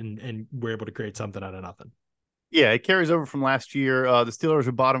miss and we're able to create something out of nothing. Yeah, it carries over from last year. The Steelers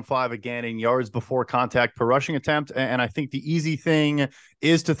are bottom 5 again in yards before contact per rushing attempt. And I think the easy thing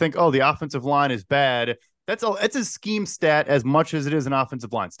is to think, oh, the offensive line is bad. It's a scheme stat as much as it is an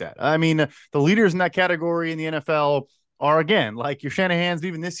offensive line stat. I mean, the leaders in that category in the NFL are, again, like your Shanahan's.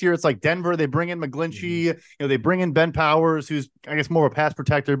 Even this year, it's like Denver. They bring in McGlinchey. They bring in Ben Powers, who's, I guess, more of a pass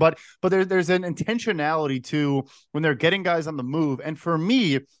protector. But there's an intentionality to when they're getting guys on the move. And for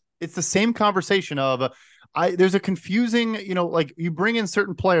me, it's the same conversation of there's a confusing, like you bring in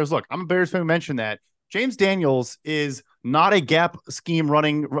certain players. Look, I'm a Bears fan who mentioned that. James Daniels is not a gap scheme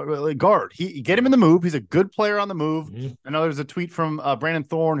running guard. He get him in the move. He's a good player on the move. I know there's a tweet from Brandon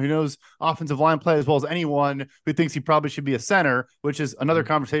Thorne, who knows offensive line play as well as anyone, who thinks he probably should be a center, which is another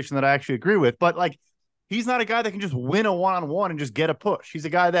conversation that I actually agree with. But like, he's not a guy that can just win a one-on-one and just get a push. He's a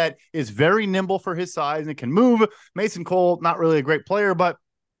guy that is very nimble for his size and can move. Mason Cole, not really a great player, but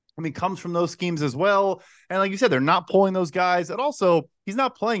I mean, comes from those schemes as well. And like you said, they're not pulling those guys. And also, he's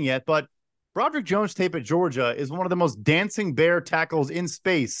not playing yet, but Broderick Jones' tape at Georgia is one of the most dancing bear tackles in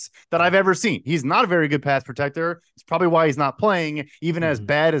space that I've ever seen. He's not a very good pass protector. It's probably why he's not playing, even as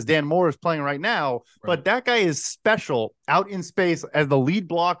bad as Dan Moore is playing right now. Right. But that guy is special out in space as the lead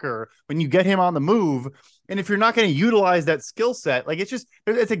blocker when you get him on the move. And if you're not going to utilize that skill set, like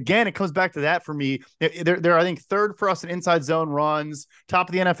it comes back to that for me. They're I think third for us in inside zone runs, top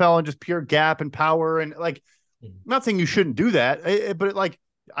of the NFL and just pure gap and power. And like, I'm not saying you shouldn't do that, but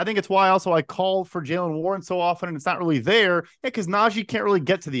I think it's why also I call for Jaylen Warren so often, and it's not really there because Najee can't really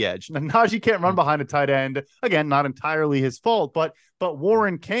get to the edge. Najee can't run behind a tight end. Again, not entirely his fault, but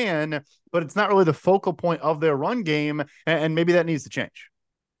Warren can, but it's not really the focal point of their run game, and maybe that needs to change.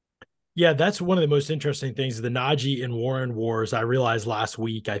 Yeah, that's one of the most interesting things. The Najee and Warren wars, I realized last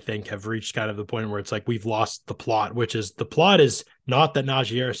week, I think, have reached kind of the point where it's like we've lost the plot, which is the plot is not that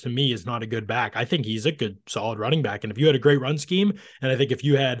Najee Harris, to me, is not a good back. I think he's a good, solid running back. And if you had a great run scheme, and I think if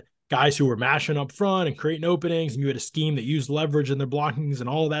you had guys who were mashing up front and creating openings, and you had a scheme that used leverage in their blockings and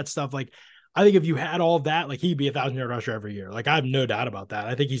all of that stuff, like I think if you had all of that, like he'd be 1,000-yard rusher every year. Like I have no doubt about that.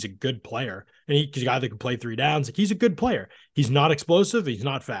 I think he's a good player, and he's a guy that can play 3 downs. Like he's a good player. He's not explosive. He's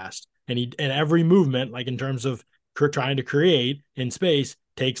not fast. And every movement, like in terms of trying to create in space,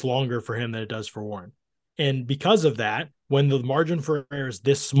 takes longer for him than it does for Warren. And because of that, when the margin for error is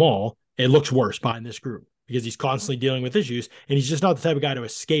this small, it looks worse behind this group because he's constantly dealing with issues, and he's just not the type of guy to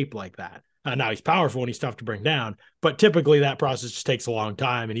escape like that. Now he's powerful and he's tough to bring down, but typically that process just takes a long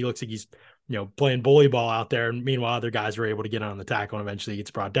time, and he looks like he's playing bully ball out there. And meanwhile, other guys are able to get on the tackle and eventually he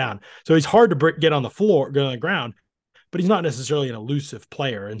gets brought down. So he's hard to get on the floor, get on the ground, but he's not necessarily an elusive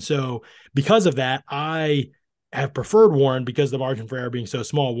player. And so because of that, I have preferred Warren because the margin for error being so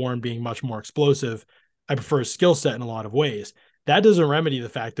small, Warren being much more explosive. I prefer his skill set in a lot of ways. That doesn't remedy the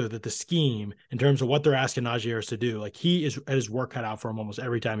fact, though, that the scheme, in terms of what they're asking Najee Harris to do, like he is at his work cut out for him almost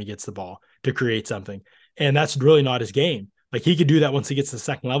every time he gets the ball to create something. And that's really not his game. Like he could do that once he gets to the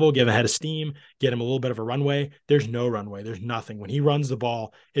second level, give a head of steam, get him a little bit of a runway. There's no runway. There's nothing. When he runs the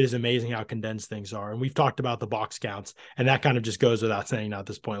ball, it is amazing how condensed things are. And we've talked about the box counts, and that kind of just goes without saying now at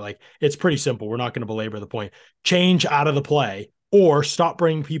this point. Like it's pretty simple. We're not going to belabor the point. Change out of the play or stop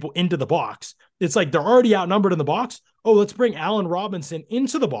bringing people into the box. It's like they're already outnumbered in the box. Oh, let's bring Allen Robinson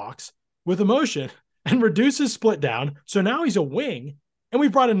into the box with emotion and reduce his split down. So now he's a wing. And we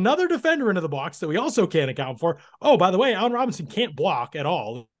brought another defender into the box that we also can't account for. Oh, by the way, Allen Robinson can't block at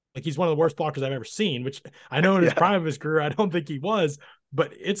all. Like he's one of the worst blockers I've ever seen, which I know in his prime of his career, I don't think he was,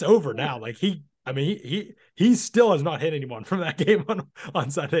 but it's over now. Like he still has not hit anyone from that game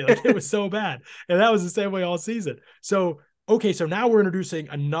on Sunday. Like it was so bad. And that was the same way all season. So, okay, so now we're introducing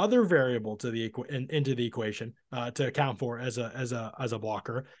another variable to into the equation to account for as a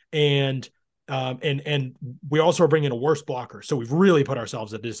blocker. And we also are bringing a worse blocker. So we've really put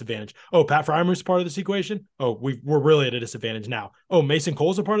ourselves at a disadvantage. Oh, Pat Fryermuth's part of this equation. Oh, we're really at a disadvantage now. Oh, Mason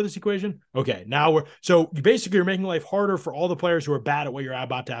Cole's a part of this equation. Okay. Now so you basically are making life harder for all the players who are bad at what you're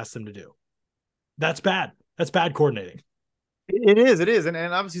about to ask them to do. That's bad. That's bad coordinating. It is, and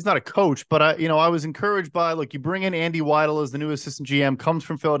obviously he's not a coach, but I was encouraged by, look, you bring in Andy Weidel as the new assistant GM, comes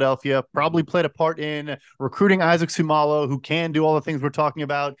from Philadelphia, probably played a part in recruiting Isaac Sumalo, who can do all the things we're talking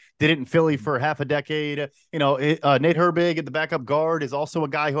about. Did it in Philly for half a decade. Nate Herbig at the backup guard is also a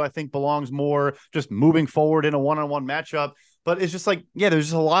guy who I think belongs more just moving forward in a one-on-one matchup. But it's just like, yeah, there's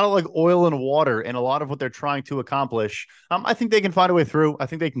just a lot of like oil and water and a lot of what they're trying to accomplish. I think they can find a way through. I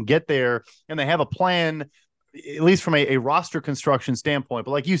think they can get there, and they have a plan, at least from a roster construction standpoint.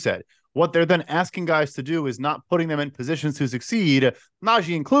 But like you said, what they're then asking guys to do is not putting them in positions to succeed,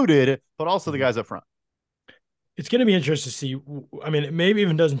 Najee included, but also the guys up front. It's going to be interesting to see. I mean, it maybe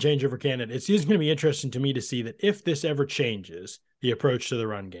even doesn't change over Canada. It's just going to be interesting to me to see that if this ever changes the approach to the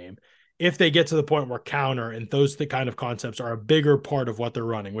run game, if they get to the point where counter and those the kind of concepts are a bigger part of what they're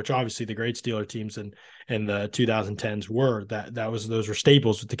running, which obviously the great Steeler teams in the 2010s were, those were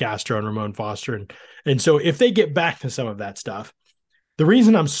staples with DeCastro and Ramon Foster. And so if they get back to some of that stuff, the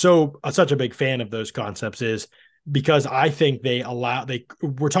reason I'm such a big fan of those concepts is because I think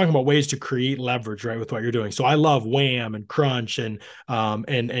we're talking about ways to create leverage, right, with what you're doing. So I love wham and crunch and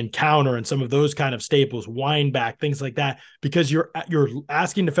counter and some of those kind of staples, wind back, things like that, because you're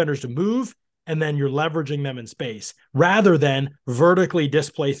asking defenders to move and then you're leveraging them in space rather than vertically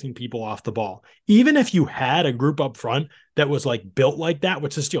displacing people off the ball. Even if you had a group up front that was like built like that,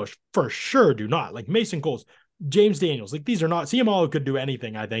 which the Steelers for sure do not, like Mason Coles, James Daniels, like these are not, Ciamalo could do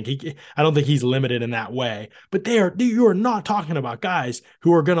anything. I don't think he's limited in that way, but you are not talking about guys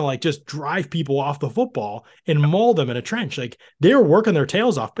who are going to like just drive people off the football and maul them in a trench. Like they're working their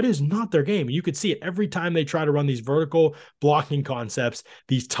tails off, but it is not their game. You could see it every time they try to run these vertical blocking concepts,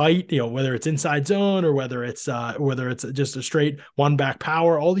 these tight, whether it's inside zone or whether it's just a straight one back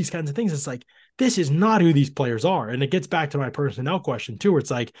power, all these kinds of things. It's like, this is not who these players are. And it gets back to my personnel question too, where it's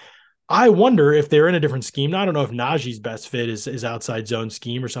like, I wonder if they're in a different scheme. Now, I don't know if Najee's best fit is outside zone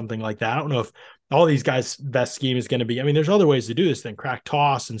scheme or something like that. I don't know if all these guys' best scheme is going to be. I mean, there's other ways to do this thing, crack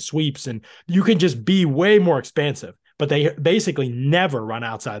toss and sweeps, and you can just be way more expansive. But they basically never run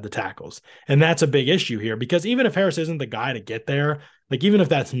outside the tackles. And that's a big issue here because even if Harris isn't the guy to get there, like even if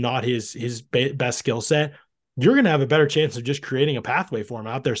that's not his best skill set, you're going to have a better chance of just creating a pathway for him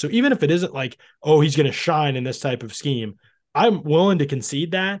out there. So even if it isn't like, oh, he's going to shine in this type of scheme, I'm willing to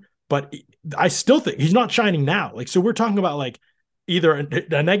concede that. But I still think he's not shining now. Like, so we're talking about like either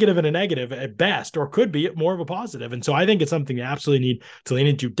a negative and a negative at best, or could be more of a positive. And so I think it's something you absolutely need to lean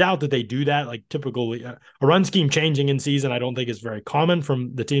into. Doubt that they do that. Like typically a run scheme changing in season, I don't think is very common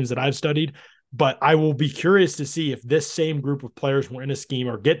from the teams that I've studied. But I will be curious to see if this same group of players were in a scheme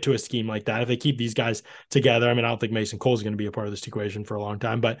or get to a scheme like that. If they keep these guys together, I mean, I don't think Mason Cole is going to be a part of this equation for a long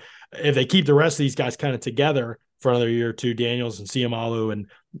time, but if they keep the rest of these guys kind of together for another year or two, Daniels and Ciamalo, and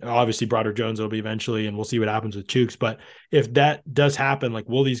obviously Broderick Jones will be eventually, and we'll see what happens with Chooks. But if that does happen, like,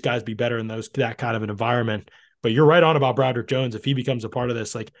 will these guys be better in that kind of an environment? But you're right on about Broderick Jones. If he becomes a part of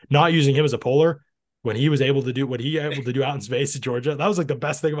this, like not using him as a polar, when he was able to do what he able to do out in space at Georgia, that was like the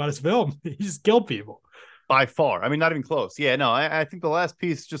best thing about his film. He just killed people. By far. I mean, not even close. Yeah, no, I think the last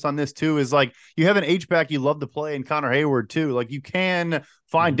piece just on this too is like you have an H-back you love to play in Connor Hayward too. Like you can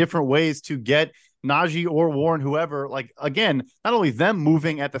find different ways to get Najee or Warren, whoever, like, again, not only them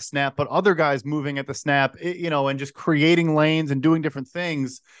moving at the snap, but other guys moving at the snap, and just creating lanes and doing different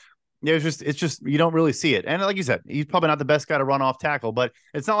things. It's just, you don't really see it. And like you said, he's probably not the best guy to run off tackle, but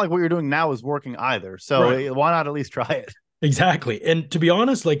it's not like what you're doing now is working either. So right. Why not at least try it? Exactly. And to be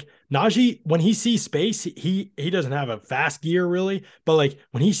honest, like Najee, when he sees space, he doesn't have a fast gear really, but like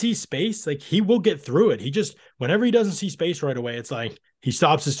when he sees space, like he will get through it. He just, whenever he doesn't see space right away, it's like he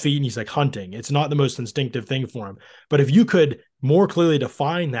stops his feet and he's like hunting. It's not the most instinctive thing for him. But if you could more clearly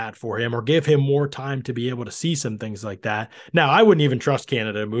define that for him or give him more time to be able to see some things like that. Now, I wouldn't even trust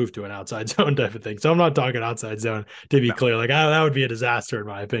Canada to move to an outside zone type of thing. So I'm not talking outside zone to be clear. Like that would be a disaster in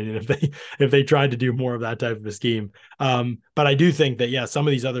my opinion if they tried to do more of that type of a scheme. But I do think that, yeah, some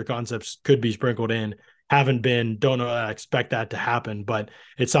of these other concepts could be sprinkled in. Haven't been, don't know that I expect that to happen, but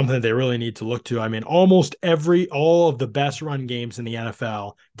it's something that they really need to look to. I mean, all of the best run games in the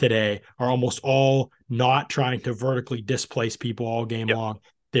NFL today are almost all not trying to vertically displace people all game long.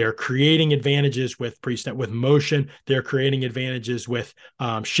 They're creating advantages with pre-snap, with motion. They're creating advantages with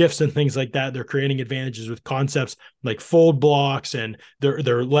shifts and things like that. They're creating advantages with concepts like fold blocks, and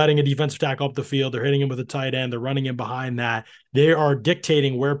they're letting a defensive tackle up the field. They're hitting him with a tight end. They're running him behind that. They are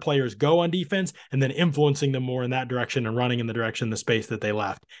dictating where players go on defense and then influencing them more in that direction and running in the direction, the space that they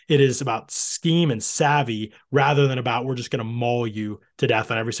left. It is about scheme and savvy rather than about we're just going to maul you to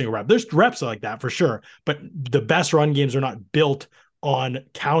death on every single rep. There's reps like that for sure, but the best run games are not built on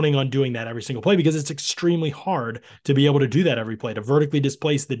counting on doing that every single play, because it's extremely hard to be able to do that every play, to vertically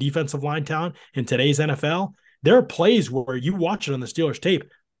displace the defensive line talent in today's NFL. There are plays where you watch it on the Steelers tape,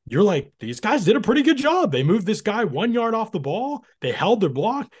 you're like, these guys did a pretty good job. They moved this guy 1 yard off the ball. They held their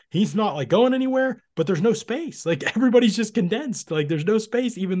block. He's not like going anywhere, but there's no space. Like everybody's just condensed. Like there's no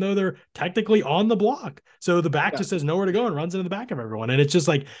space, even though they're technically on the block. So the back just has nowhere to go and runs into the back of everyone. And it's just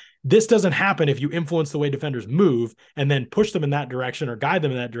like, this doesn't happen if you influence the way defenders move and then push them in that direction or guide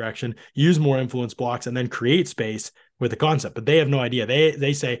them in that direction, use more influence blocks, and then create space with the concept. But they have no idea.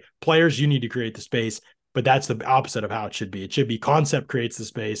 They say, players, you need to create the space. But that's the opposite of how it should be. It should be concept creates the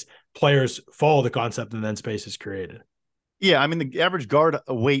space, players follow the concept, and then space is created. Yeah, I mean, the average guard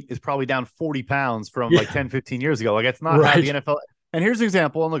weight is probably down 40 pounds from like 10, 15 years ago. Like, it's not how the NFL. And here's an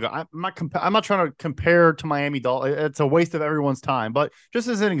example. And look, I'm not trying to compare to Miami Dolphins. It's a waste of everyone's time. But just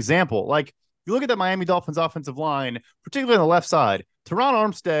as an example, like, you look at that Miami Dolphins offensive line, particularly on the left side, Teron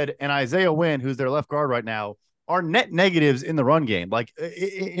Armstead and Isaiah Wynn, who's their left guard right now, are net negatives in the run game, like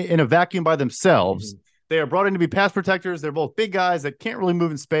in a vacuum by themselves. Mm-hmm. They are brought in to be pass protectors. They're both big guys that can't really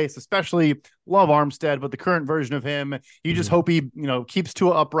move in space, especially love Armstead, but the current version of him, you just hope he, keeps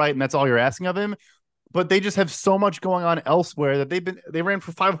Tua upright, and that's all you're asking of him. But they just have so much going on elsewhere that they ran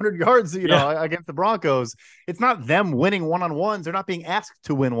for 500 yards, against the Broncos. It's not them winning one-on-ones. They're not being asked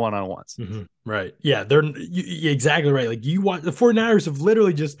to win one-on-ones. Mm-hmm. Right. Yeah, you're exactly right. Like, you want the 49ers have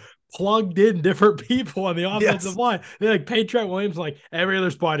literally just plugged in different people on the offensive line. They like paid Trent Williams like every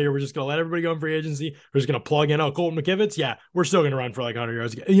other spot here. We're just going to let everybody go in free agency. We're just going to plug in, Colton McKivitz. Yeah, we're still going to run for like 100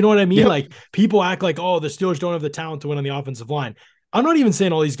 yards. You know what I mean? Yep. Like, people act like, the Steelers don't have the talent to win on the offensive line. I'm not even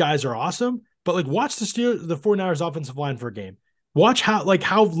saying all these guys are awesome, but like, watch the 49ers offensive line for a game. Watch how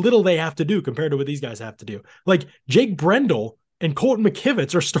little they have to do compared to what these guys have to do. Like, Jake Brendel and Colton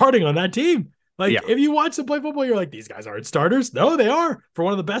McKivitz are starting on that team. Like, if you watch them play football, you're like, these guys aren't starters. No, they are, for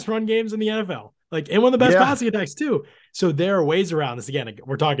one of the best run games in the NFL. Like, and one of the best passing attacks too. So there are ways around this. Again,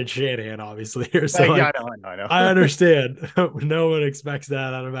 we're talking Shanahan, obviously here. So I know. I understand. No one expects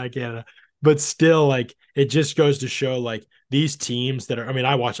that out of Matt Canada. But still, like, it just goes to show, like, these teams that are,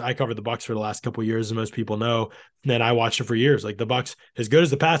 I covered the Bucs for the last couple of years, as most people know, and I watched it for years. Like, the Bucs, as good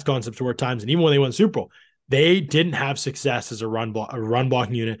as the pass concepts were at times, and even when they won the Super Bowl, they didn't have success as a run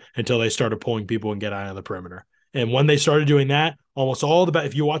blocking unit until they started pulling people and get out of the perimeter. And when they started doing that, almost all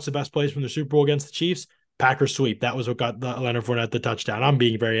if you watch the best plays from the Super Bowl against the Chiefs, Packers sweep. That was what got Leonard Fournette the touchdown. I'm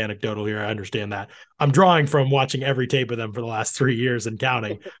being very anecdotal here. I understand that. I'm drawing from watching every tape of them for the last 3 years and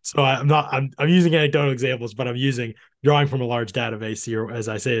counting. So I'm using anecdotal examples, but I'm drawing from a large database here, as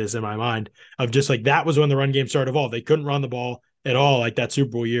I say this in my mind, of just like, that was when the run game started to evolve. They couldn't run the ball at all, like that Super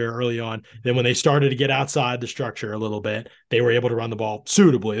Bowl year early on. Then when they started to get outside the structure a little bit, they were able to run the ball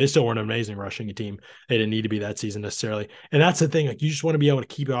suitably. They still weren't an amazing rushing team. They didn't need to be that season necessarily. And that's the thing. Like, you just want to be able to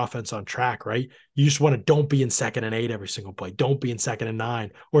keep your offense on track, right? You just want to, don't be in 2nd and 8 every single play. Don't be in 2nd and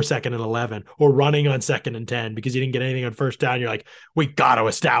 9 or 2nd and 11 or running on 2nd and 10 because you didn't get anything on first down. You're like, we got to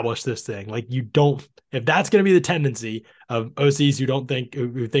establish this thing. Like, you don't, if that's going to be the tendency of OCs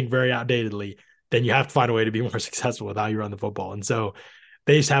who think very outdatedly, then you have to find a way to be more successful with how you run the football. And so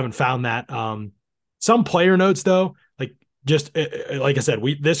they just haven't found that. Some player notes, though, like, just like I said,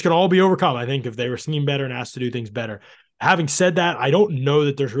 this can all be overcome, I think, if they were scheme better and asked to do things better. Having said that, I don't know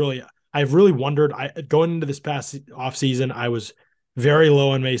that I've really wondered. Going into this past offseason, I was very low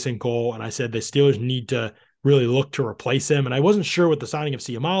on Mason Cole, and I said the Steelers need to really look to replace him. And I wasn't sure with the signing of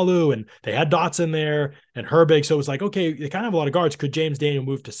Siamalu, and they had Dotson there and Herbig. So it was like, okay, they kind of have a lot of guards. Could James Daniel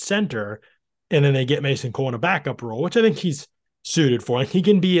move to center? And then they get Mason Cole in a backup role, which I think he's suited for. Like, he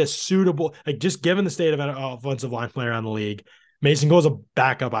can be a suitable, like, just given the state of an offensive line player around the league, Mason Cole's a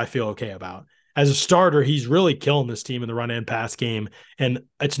backup I feel okay about. As a starter, he's really killing this team in the run and pass game. And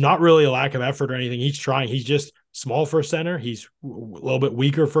it's not really a lack of effort or anything. He's trying. He's just small for a center. He's a little bit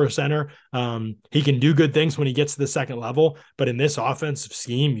weaker for a center. He can do good things when he gets to the second level. But in this offensive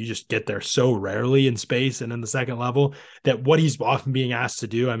scheme, you just get there so rarely in space and in the second level that what he's often being asked to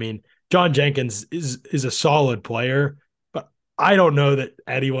do, John Jenkins is a solid player, but I don't know that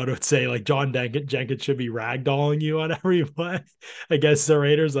anyone would say like John Jenkins should be ragdolling you on every play against the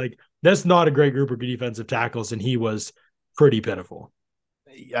Raiders. Like, that's not a great group of defensive tackles, and he was pretty pitiful.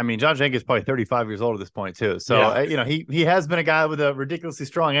 John Jenkins is probably 35 years old at this point too. So, he has been a guy with a ridiculously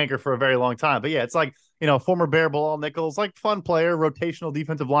strong anchor for a very long time. But yeah, it's like, former Bear Bilal Nichols, like, fun player, rotational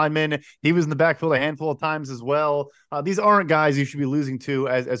defensive lineman. He was in the backfield a handful of times as well. These aren't guys you should be losing to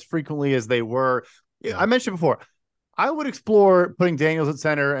as frequently as they were. Yeah. I mentioned before, I would explore putting Daniels at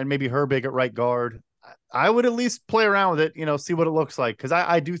center and maybe Herbig at right guard. I would at least play around with it, see what it looks like. Because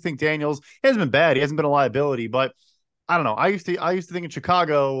I do think Daniels, he hasn't been bad. He hasn't been a liability, but I don't know. I used to think in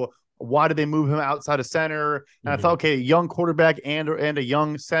Chicago, why did they move him outside of center? And I thought, okay, a young quarterback and a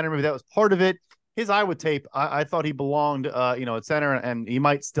young center, maybe that was part of it. His Iowa tape, I thought he belonged, at center, and he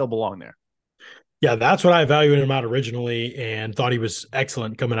might still belong there. Yeah, that's what I evaluated him out originally, and thought he was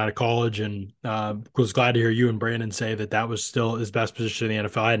excellent coming out of college, and was glad to hear you and Brandon say that was still his best position in the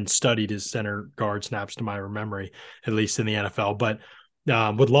NFL. I hadn't studied his center guard snaps to my memory, at least in the NFL, but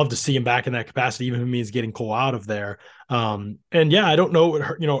would love to see him back in that capacity, even if it means getting Cole out of there. And yeah, I don't know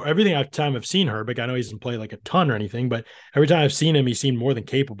what everything I've seen Herbig, I know he doesn't play like a ton or anything, but every time I've seen him, he seemed more than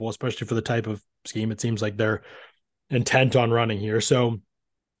capable, especially for the type of scheme it seems like they're intent on running here. So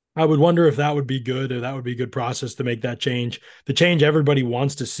I would wonder if that would be good, or that would be a good process to make that change. The change everybody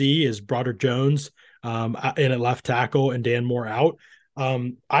wants to see is Broderick Jones in at left tackle and Dan Moore out.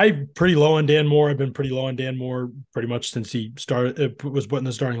 I'm pretty low on Dan Moore. I've been pretty low on Dan Moore pretty much since he was put in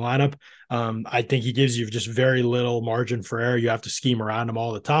the starting lineup. I think he gives you just very little margin for error. You have to scheme around him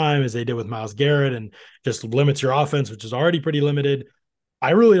all the time, as they did with Myles Garrett, and just limits your offense, which is already pretty limited.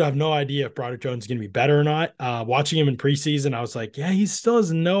 I really have no idea if Broderick Jones is going to be better or not. Watching him in preseason, I was like, yeah, he still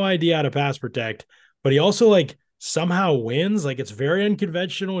has no idea how to pass protect, but he also like somehow wins. Like, it's very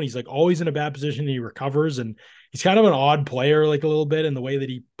unconventional, and he's like always in a bad position, and he recovers, and he's kind of an odd player, like a little bit in the way that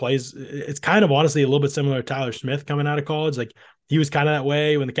he plays. It's kind of honestly a little bit similar to Tyler Smith coming out of college. Like, he was kind of that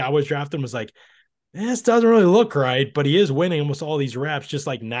way when the Cowboys drafted him, was like, this doesn't really look right, but he is winning almost all these reps, just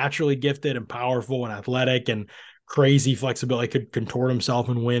like naturally gifted and powerful and athletic and crazy flexibility, could contort himself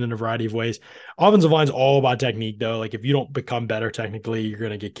and win in a variety of ways. Offensive line's all about technique, though. Like, if you don't become better technically, you're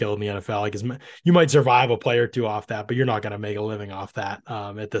going to get killed in the NFL. Like, you might survive a play or two off that, but you're not going to make a living off that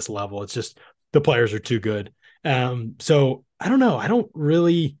at this level. It's just the players are too good. So I don't know. I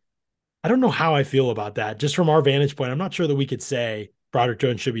don't know how I feel about that. Just from our vantage point, I'm not sure that we could say Broderick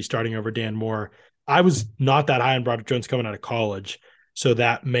Jones should be starting over Dan Moore. I was not that high on Broderick Jones coming out of college, so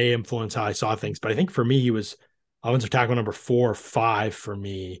that may influence how I saw things. But I think for me, he was offensive tackle number 4 or 5 for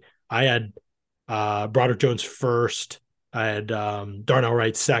me. I had Broderick Jones first. I had Darnell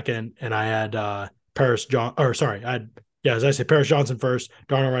Wright second, and I had Paris Johnson first,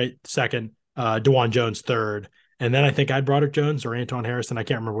 Darnell Wright second, DeJuan Jones third. And then I think I had Broderick Jones or Anton Harrison. I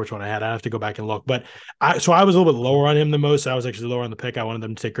can't remember which one I had. I have to go back and look. But I was a little bit lower on him than most. I was actually lower on the pick. I wanted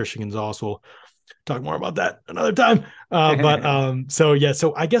them to take Christian Gonzalez. We'll talk more about that another time.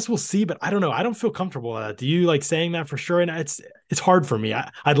 So I guess we'll see, but I don't know. I don't feel comfortable with that. Do you like saying that for sure? And it's hard for me.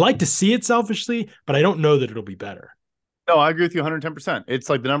 I'd like to see it selfishly, but I don't know that it'll be better. No, I agree with you 110%. It's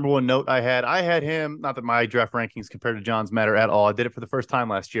like the number one note I had. I had him, not that my draft rankings compared to John's matter at all. I did it for the first time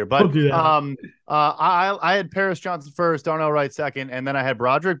last year, but I had Paris Johnson first, Darnell Wright second, and then I had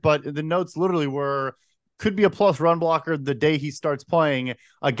Broderick. But the notes literally were, could be a plus run blocker the day he starts playing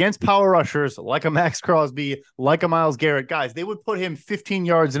against power rushers like a Max Crosby, like a Myles Garrett. Guys, they would put him 15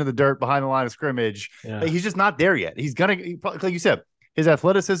 yards into the dirt behind the line of scrimmage. Yeah. He's just not there yet. He's going to, like you said, his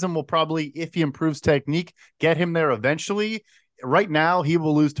athleticism will probably, if he improves technique, get him there eventually. Right now, he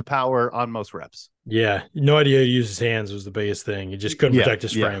will lose to power on most reps. Yeah. No idea how to use his hands was the biggest thing. He just couldn't protect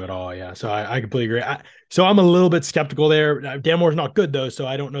his frame at all. Yeah. So I completely agree. So I'm a little bit skeptical there. Dan Moore's not good, though, so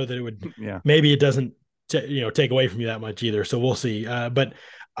I don't know that it would, maybe it doesn't, take away from you that much either. So we'll see. But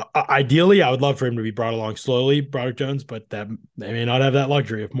ideally, I would love for him to be brought along slowly, Broderick Jones, but that they may not have that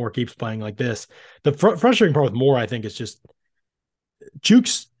luxury if Moore keeps playing like this. The frustrating part with Moore, I think, is just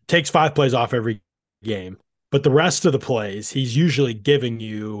Jukes takes 5 plays off every game, but the rest of the plays, he's usually giving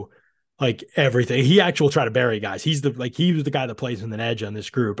you like everything. He actually will try to bury guys. He was the guy that plays with an edge on this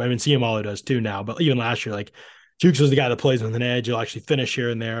group. I mean, Ciamalo does too now, but even last year, like Jukes was the guy that plays with an edge. He'll actually finish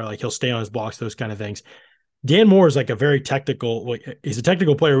here and there. Like, he'll stay on his blocks, those kind of things. Dan Moore is like a very technical, he's a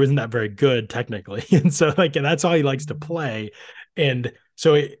technical player who isn't that very good technically. And so and that's all he likes to play. And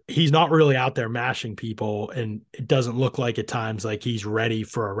so he's not really out there mashing people, and it doesn't look like at times like he's ready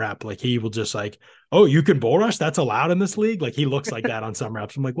for a rep. Like, he will just like, oh, you can bull rush? That's allowed in this league? Like, he looks like that on some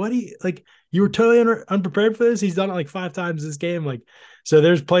reps. I'm like, what do you, like, you were totally unprepared for this? He's done it like 5 times this game. Like, so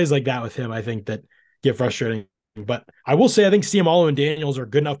there's plays like that with him, I think, that get frustrating. But I will say, I think Ciamalo and Daniels are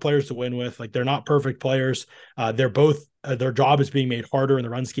good enough players to win with. Like, they're not perfect players. They're both their job is being made harder in the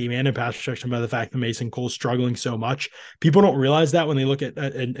run scheme and in pass protection by the fact that Mason Cole's struggling so much. People don't realize that when they look at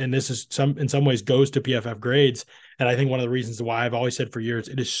and this is in some ways goes to PFF grades. And I think one of the reasons why I've always said for years,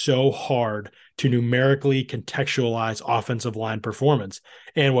 it is so hard to numerically contextualize offensive line performance.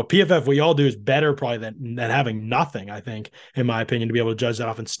 And what we all do is better probably than having nothing, I think, in my opinion, to be able to judge that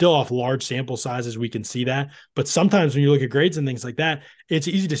off, and still off large sample sizes, we can see that. But sometimes when you look at grades and things like that, it's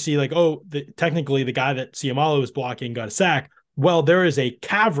easy to see like, oh, technically the guy that Ciamalo was blocking got a sack, Well, there is a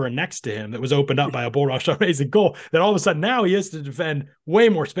cavern next to him that was opened up by a bull rush on Mason Cole that all of a sudden now he has to defend way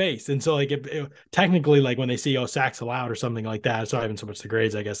more space. And so like technically, like when they see, oh, sacks allowed or something like that, it's not even so much the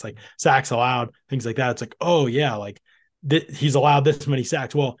grades, I guess, like sacks allowed, things like that. It's like, oh yeah, like he's allowed this many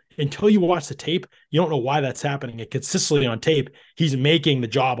sacks. Well, until you watch the tape, you don't know why that's happening. And consistently on tape, he's making the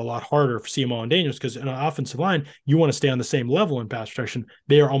job a lot harder for CMO and Daniels, because in an offensive line, you want to stay on the same level in pass protection.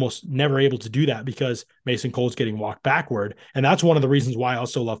 They are almost never able to do that because Mason Cole's getting walked backward. And that's one of the reasons why I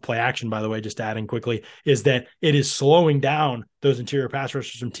also love play action, by the way, just adding quickly, is that it is slowing down those interior pass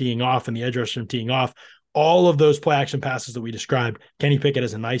rushers from teeing off and the edge rushers from teeing off. All of those play action passes that we described, Kenny Pickett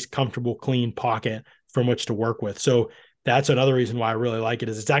has a nice, comfortable, clean pocket from which to work with. So that's another reason why I really like it,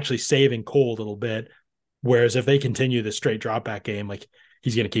 is it's actually saving Cole a little bit. Whereas if they continue this straight drop back game, like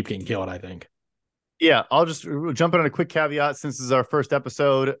he's going to keep getting killed, I think. Yeah, I'll just jump in on a quick caveat since this is our first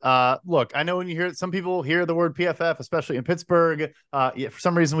episode. Look, I know when you hear some people hear the word PFF, especially in Pittsburgh, for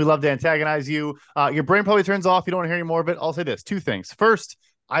some reason we love to antagonize you. Your brain probably turns off. You don't want to hear any more of it. I'll say this: two things. First,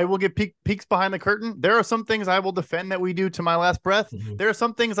 I will get peeks behind the curtain. There are some things I will defend that we do to my last breath. Mm-hmm. There are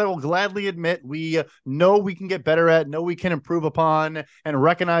some things I will gladly admit we know we can get better at, know we can improve upon, and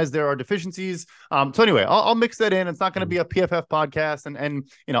recognize there are deficiencies. So anyway, I'll mix that in. It's not going to be a PFF podcast,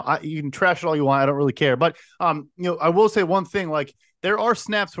 and you know, you can trash it all you want. I don't really care. But you know, I will say one thing: like there are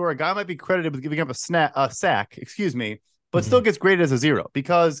snaps where a guy might be credited with giving up a sack, but still gets graded as a 0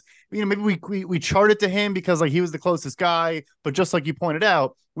 because, you know, maybe we chart it to him because like he was the closest guy, but just like you pointed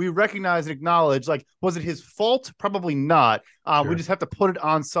out, we recognize and acknowledge, like, was it his fault? Probably not. Sure. We just have to put it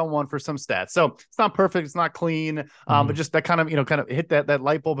on someone for some stats. So it's not perfect. It's not clean. But just that kind of hit that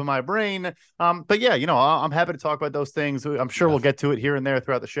light bulb in my brain. But yeah, you know, I'm happy to talk about those things. I'm sure we'll get to it here and there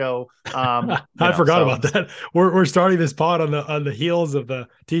throughout the show. I forgot about that. We're starting this pod on the heels of the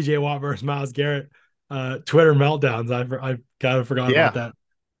TJ Watt versus Myles Garrett Twitter meltdowns. I kind of forgot about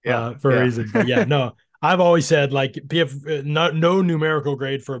that for a reason. But yeah, no, I've always said like no numerical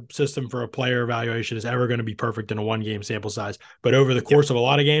grade for a system for a player evaluation is ever going to be perfect in a 1 game sample size. But over the course of a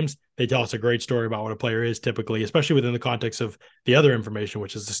lot of games, they tell us a great story about what a player is typically, especially within the context of the other information,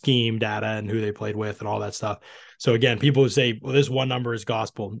 which is the scheme, data, and who they played with and all that stuff. So again, people who say, well, this one number is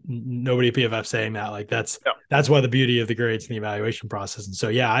gospel. Nobody at PFF saying that. Like that's why the beauty of the grades and the evaluation process. And so,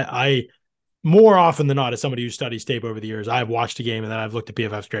 yeah, I more often than not, as somebody who studies tape over the years, I've watched a game and then I've looked at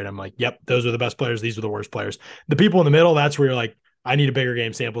PFF's grade. I'm like, yep, those are the best players. These are the worst players. The people in the middle, that's where you're like, I need a bigger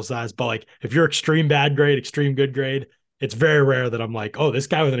game sample size. But like, if you're extreme bad grade, extreme good grade, it's very rare that I'm like, oh, this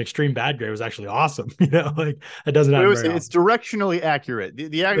guy with an extreme bad grade was actually awesome. You know, like that doesn't happen. It's directionally accurate.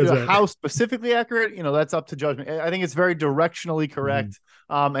 The how specifically accurate, you know, that's up to judgment. I think it's very directionally correct.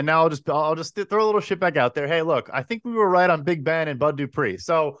 And now I'll just throw a little shit back out there. Hey, look, I think we were right on Big Ben and Bud Dupree.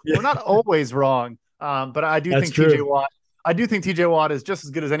 So we're not always wrong. But I do think TJ Watt is just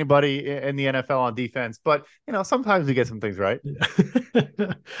as good as anybody in the NFL on defense. But, you know, sometimes we get some things right.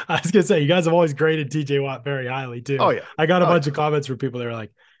 I was going to say, you guys have always graded TJ Watt very highly, too. Oh, yeah. I got a bunch of comments from people that are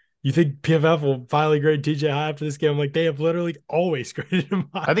like, you think PFF will finally grade TJ high after this game? I'm like, they have literally always graded him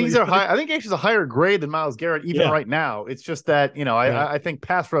high. I think I think actually a higher grade than Myles Garrett even right now. It's just that, you know, I think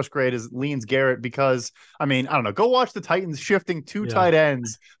pass rush grade leans Garrett because, I mean, I don't know. Go watch the Titans shifting 2 tight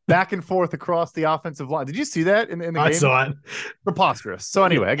ends back and forth across the offensive line. Did you see that in the game? I saw it. Preposterous. So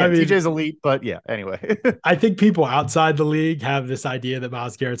anyway, again, TJ's elite, but yeah, anyway. I think people outside the league have this idea that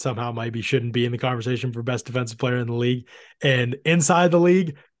Myles Garrett somehow shouldn't be in the conversation for best defensive player in the league. And inside the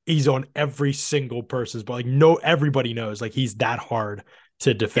league, he's on every single person's, but like everybody knows like he's that hard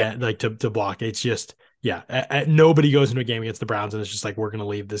to defend, like to block. It's just, nobody goes into a game against the Browns and it's just like, we're going to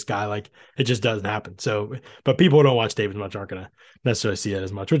leave this guy. Like it just doesn't happen. So, but people who don't watch tape as much aren't going to necessarily see it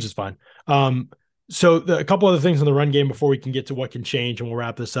as much, which is fine. So a couple other things in the run game before we can get to what can change and we'll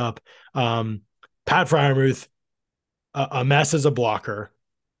wrap this up. Pat Freiermuth, a mess as a blocker.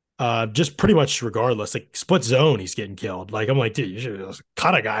 Just pretty much regardless, like split zone, he's getting killed. Like I'm like, dude, you should just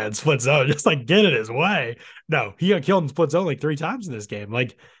cut a guy in split zone, just like get in his way. No, he got killed in split zone like 3 times in this game.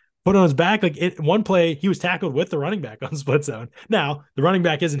 Like put on his back, like one play he was tackled with the running back on split zone. Now the running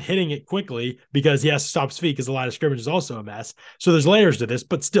back isn't hitting it quickly because he has to stop his feet because the line of scrimmage is also a mess. So there's layers to this,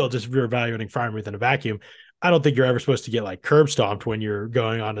 but still, just if you're evaluating Freiermuth in a vacuum, I don't think you're ever supposed to get like curb stomped when you're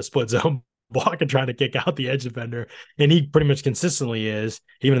going on a split zone block and trying to kick out the edge defender. And he pretty much consistently is,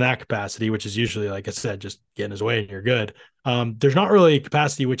 even in that capacity, which is usually, like I said, just get in his way and you're good. There's not really a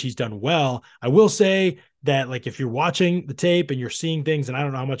capacity which he's done well. I will say that like if you're watching the tape and you're seeing things, and I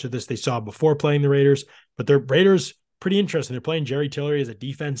don't know how much of this they saw before playing the Raiders, but the Raiders pretty interesting. They're playing Jerry Tillery as a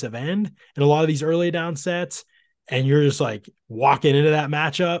defensive end in a lot of these early down sets. And you're just like walking into that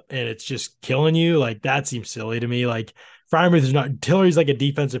matchup and it's just killing you. Like that seems silly to me. Like Freiermuth is not. Tillery's like a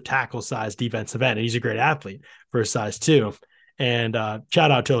defensive tackle size defensive end, and he's a great athlete for his size too. And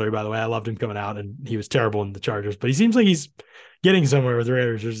shout out Tillery, by the way. I loved him coming out, and he was terrible in the Chargers, but he seems like he's getting somewhere with the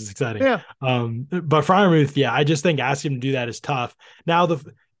Raiders, which is exciting. Yeah. But Freiermuth, yeah, I just think asking him to do that is tough. Now,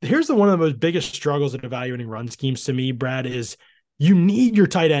 here's one of the most biggest struggles in evaluating run schemes to me, Brad, is you need your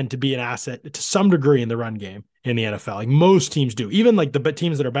tight end to be an asset to some degree in the run game in the NFL. Like most teams do. Even like the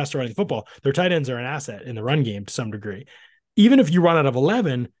teams that are best at running football, their tight ends are an asset in the run game to some degree. Even if you run out of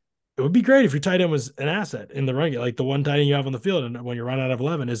 11, it would be great if your tight end was an asset in the run game, like the one tight end you have on the field. And when you run out of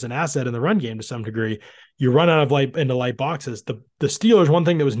 11 is an asset in the run game to some degree. You run out of into light boxes. The Steelers, one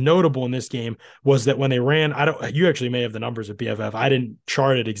thing that was notable in this game was that when they ran, you actually may have the numbers at BFF. I didn't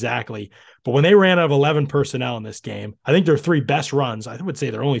chart it exactly, but when they ran out of 11 personnel in this game, I think their 3 best runs, I would say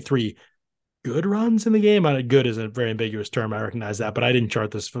there are only 3 good runs in the game. Good is a very ambiguous term. I recognize that, but I didn't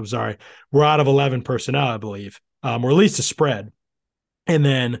chart this. I'm sorry. We're out of 11 personnel, I believe, or at least a spread. And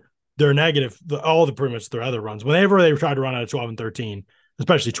then they're negative, pretty much their other runs. Whenever they tried to run out of 12 and 13,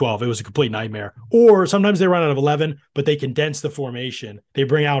 especially 12, it was a complete nightmare. Or sometimes they run out of 11, but they condense the formation. They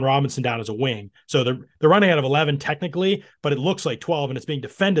bring Allen Robinson down as a wing. So they're running out of 11 technically, but it looks like 12, and it's being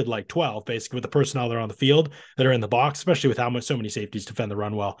defended like 12, basically, with the personnel that are on the field that are in the box, especially with how much so many safeties defend the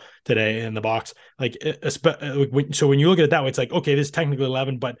run well today in the box. So when you look at it that way, it's like, okay, this is technically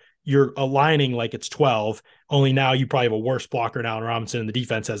 11, but you're aligning like it's 12, only now you probably have a worse blocker than Allen Robinson, and the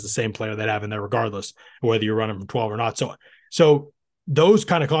defense has the same player they'd have in there regardless of whether you're running from 12 or not. So those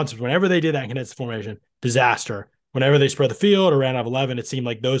kind of concepts, whenever they did that condensed formation, disaster. Whenever they spread the field or ran out of 11, it seemed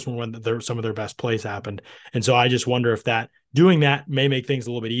like those were when some of their best plays happened. And so I just wonder if doing that may make things a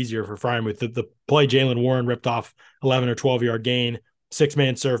little bit easier for Freiermuth. The play Jaylen Warren ripped off 11 or 12-yard gain,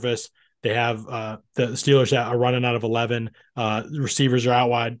 6-man surface. They have the Steelers are running out of 11. The receivers are out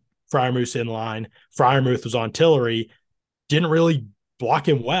wide. Freiermuth's in line. Freiermuth was on Tillery. Didn't really block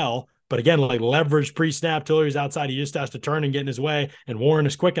him well. But again, like leverage pre-snap, Tillery's outside. He just has to turn and get in his way. And Warren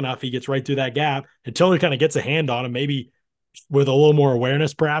is quick enough. He gets right through that gap. And Tillery kind of gets a hand on him, maybe with a little more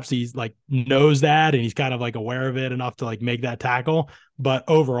awareness, perhaps. He's like knows that, and he's kind of like aware of it enough to like make that tackle. But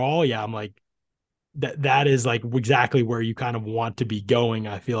overall, yeah, I'm like, that is like exactly where you kind of want to be going.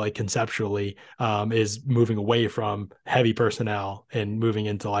 I feel like conceptually is moving away from heavy personnel and moving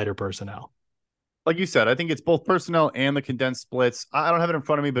into lighter personnel. Like you said, I think it's both personnel and the condensed splits. I don't have it in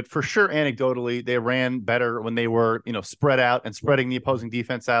front of me, but for sure, anecdotally, they ran better when they were, spread out and spreading the opposing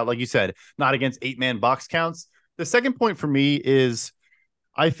defense out. Like you said, not against 8-man box counts. The second point for me is,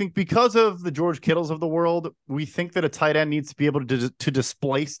 I think because of the George Kittles of the world, we think that a tight end needs to be able to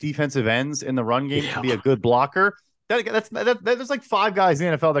displace defensive ends in the run game to be a good blocker. There's like 5 guys in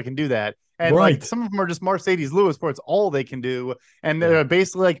the NFL that can do that. And like some of them are just Mercedes Lewis, where it's all they can do. And they're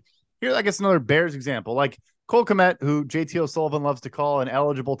basically like, here, I guess another Bears example, like Cole Kmet, who JT O'Sullivan loves to call an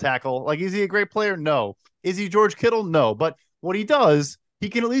eligible tackle. Like, is he a great player? No. Is he George Kittle? No. But what he does, he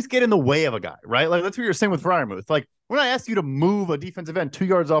can at least get in the way of a guy, right? Like, that's what you're saying with Freiermuth. Like, we're not asking you to move a defensive end 2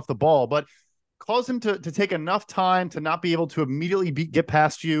 yards off the ball, but cause him to take enough time to not be able to immediately get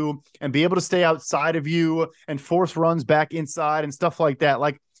past you and be able to stay outside of you and force runs back inside and stuff like that.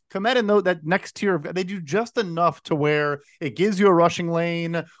 Like, Kmet and that next tier, they do just enough to where it gives you a rushing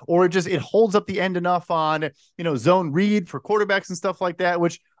lane, or it holds up the end enough on, zone read for quarterbacks and stuff like that,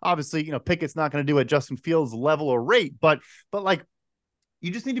 which obviously, Pickett's not going to do at Justin Fields level or rate, but like, you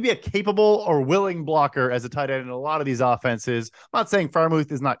just need to be a capable or willing blocker as a tight end in a lot of these offenses. I'm not saying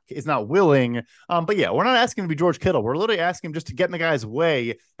Freiermuth is not willing, but yeah, we're not asking him to be George Kittle. We're literally asking him just to get in the guy's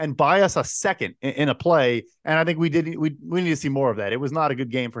way and buy us a second in a play. And I think we need to see more of that. It was not a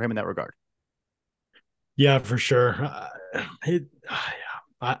good game for him in that regard. Yeah, for sure.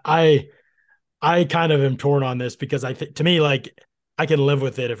 I kind of am torn on this because to me, like, I can live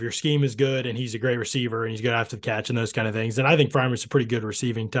with it if your scheme is good and he's a great receiver and he's good after the catch and those kind of things. And I think Freiermuth's a pretty good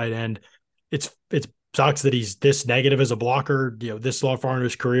receiving tight end. It sucks that he's this negative as a blocker, this low far in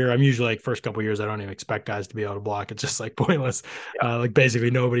his career. I'm usually like first couple of years, I don't even expect guys to be able to block. It's just like pointless. Yeah. Like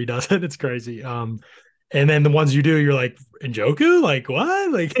basically nobody does it. It's crazy. And then the ones you do, you're like, Njoku? Like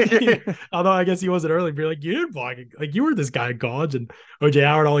what? Like, although I guess he wasn't early, but you're like, you didn't block it. Like you were this guy in college, and OJ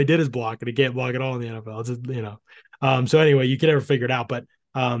Howard, all he did is block, and he can't block at all in the NFL. It's just, so anyway, you can never figure it out. But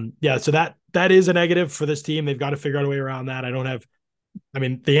so that is a negative for this team. They've got to figure out a way around that.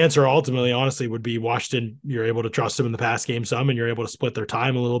 The answer ultimately, honestly, would be Washington. You're able to trust them in the pass game some, and you're able to split their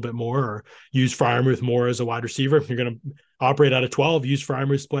time a little bit more, or use Freiermuth more as a wide receiver. If you're going to operate out of 12, use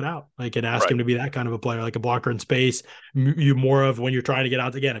Freiermuth split out, like, and ask him to be that kind of a player, like a blocker in space. You more of when you're trying to get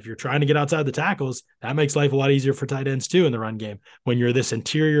out again. If you're trying to get outside the tackles, that makes life a lot easier for tight ends too in the run game. When you're this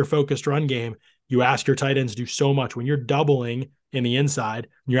interior focused run game, you ask your tight ends to do so much. When you're doubling in the inside,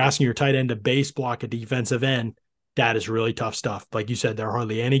 you're asking your tight end to base block a defensive end. That is really tough stuff. Like you said, there are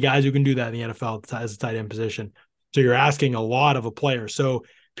hardly any guys who can do that in the NFL as a tight end position. So you're asking a lot of a player. So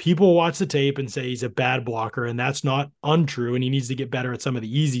people watch the tape and say he's a bad blocker, and that's not untrue, and he needs to get better at some of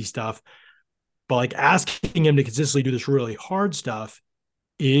the easy stuff. But like asking him to consistently do this really hard stuff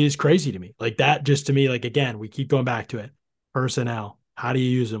is crazy to me. Like that just to me, like, again, we keep going back to it. Personnel. How do you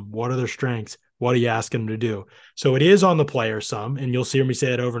use them? What are their strengths? What are you asking them to do? So it is on the player some, and you'll see me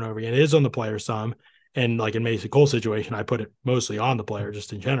say it over and over again. It is on the player some. And like in Mason Cole's situation, I put it mostly on the player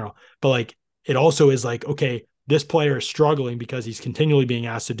just in general. But like it also is like, okay, this player is struggling because he's continually being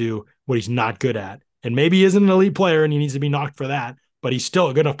asked to do what he's not good at. And maybe he isn't an elite player and he needs to be knocked for that, but he's still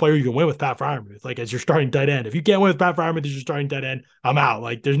a good enough player you can win with Pat Freiermuth, like as your starting tight end. If you can't win with Pat Freiermuth as your starting tight end, I'm out.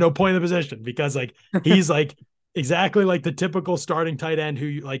 Like there's no point in the position because like he's like exactly like the typical starting tight end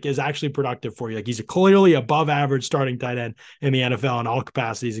who like is actually productive for you. Like he's a clearly above average starting tight end in the NFL in all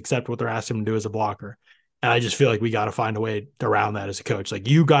capacities, except what they're asking him to do as a blocker. And I just feel like we got to find a way around that as a coach. Like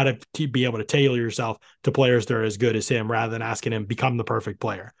you got to be able to tailor yourself to players that are as good as him rather than asking him become the perfect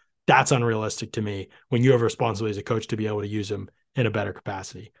player. That's unrealistic to me when you have a responsibility as a coach to be able to use him in a better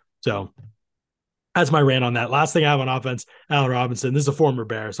capacity. So that's my rant on that. Last thing I have on offense, Allen Robinson. This is a former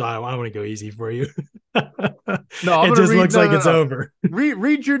Bear, so I want to go easy for you. No, it just looks like it's over.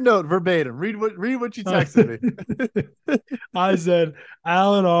 Read your note verbatim. Read what you texted me. I said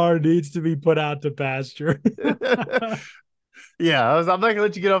Allen R needs to be put out to pasture. Yeah, I'm not gonna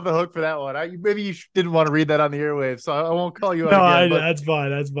let you get off the hook for that one. Maybe you didn't want to read that on the airwaves, so I won't call you out again. That's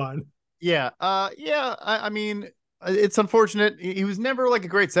fine. That's fine. Yeah, I mean, it's unfortunate. He was never like a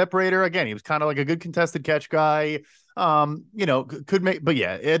great separator. Again, he was kind of like a good contested catch guy. Could make, but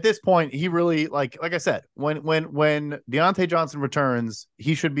yeah, at this point, he really like I said, when Deontay Johnson returns,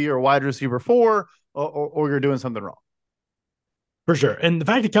 he should be your wide receiver 4, or you're doing something wrong. For sure. And the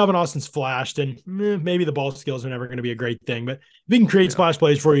fact that Calvin Austin's flashed and maybe the ball skills are never going to be a great thing, but if he can create splash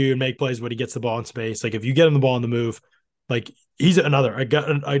plays for you and make plays when he gets the ball in space, like if you get him the ball on the move, like he's another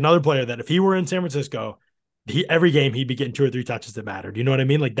player that if he were in San Francisco, every game he'd be getting 2 or 3 touches that matter. Do you know what I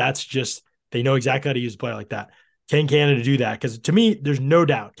mean? Like that's just, they know exactly how to use a player like that. Can Canada do that? Because to me, there's no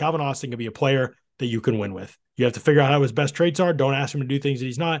doubt Calvin Austin can be a player that you can win with. You have to figure out how his best traits are. Don't ask him to do things that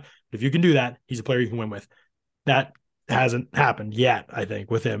he's not. But if you can do that, he's a player you can win with. That hasn't happened yet, I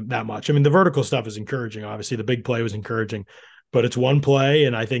think, with him that much. I mean, the vertical stuff is encouraging. Obviously, the big play was encouraging, but it's one play,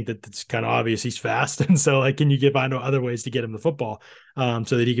 and I think that it's kind of obvious he's fast. And so, like, can you find other ways to get him the football so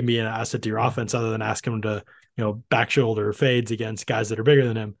that he can be an asset to your offense other than ask him to, back shoulder fades against guys that are bigger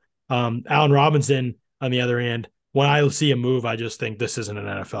than him. Allen Robinson, on the other hand, when I see him move, I just think this isn't an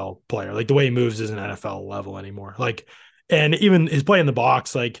NFL player. Like, the way he moves isn't NFL level anymore. Like, and even his play in the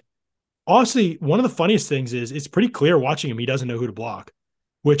box, like, honestly, one of the funniest things is it's pretty clear watching him, he doesn't know who to block,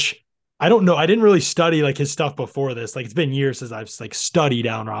 which I don't know. I didn't really study like his stuff before this. Like it's been years since I've like studied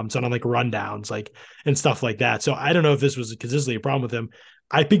Allen Robinson on like rundowns, like and stuff like that. So I don't know if this was consistently a problem with him.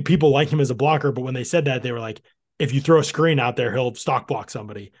 I think people like him as a blocker, but when they said that, they were like, if you throw a screen out there, he'll stock block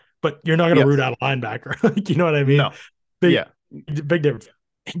somebody, but you're not going to root out a linebacker. Like, you know what I mean? No. Big difference.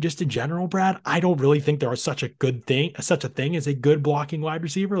 And just in general, Brad, I don't really think there is such a thing as a good blocking wide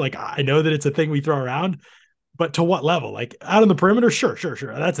receiver. Like I know that it's a thing we throw around, but to what level? Like out on the perimeter? Sure.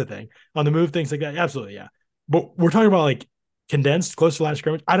 That's a thing. On the move, things like that. Absolutely. Yeah. But we're talking about like condensed close to line of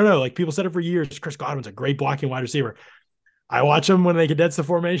scrimmage. I don't know. Like people said it for years. Chris Godwin's a great blocking wide receiver. I watch him when they condense the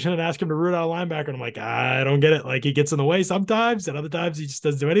formation and ask him to root out a linebacker. And I'm like, I don't get it. Like he gets in the way sometimes and other times he just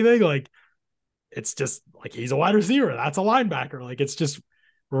doesn't do anything. Like it's just like, he's a wide receiver. That's a linebacker. Like it's just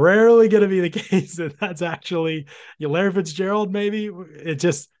rarely going to be the case that that's actually Larry Fitzgerald. Maybe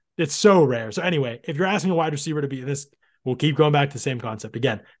it's so rare. So anyway, if you're asking a wide receiver to be this, we'll keep going back to the same concept.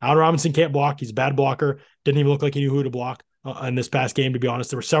 Again, Allen Robinson can't block. He's a bad blocker. Didn't even look like he knew who to block in this past game, to be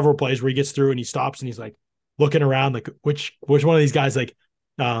honest. There were several plays where he gets through and he stops and he's like looking around, like which one of these guys, like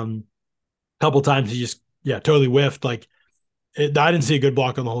a couple times he just, totally whiffed. Like I didn't see a good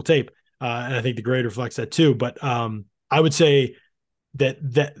block on the whole tape. And I think the grade reflects that too. But I would say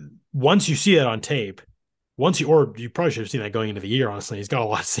that once you see that on tape, you probably should have seen that going into the year, honestly. He's got a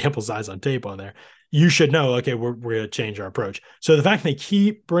lot of sample size on tape on there. You should know, okay, we're going to change our approach. So the fact they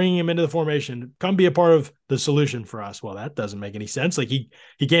keep bringing him into the formation, come be a part of the solution for us. Well, that doesn't make any sense. Like he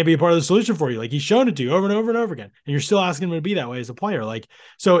can't be a part of the solution for you. Like he's shown it to you over and over and over again. And you're still asking him to be that way as a player. Like,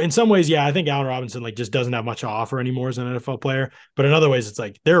 so in some ways, I think Allen Robinson like just doesn't have much to offer anymore as an NFL player. But in other ways, it's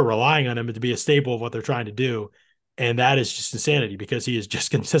like they're relying on him to be a staple of what they're trying to do. And that is just insanity because he has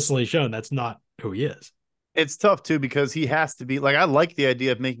just consistently shown that's not who he is. It's tough too because he has to be like, I like the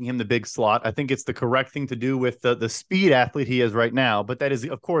idea of making him the big slot. I think it's the correct thing to do with the speed athlete he is right now. But that is,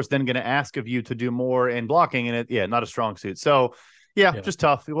 of course, then going to ask of you to do more in blocking, and not a strong suit. So yeah, Yeah. just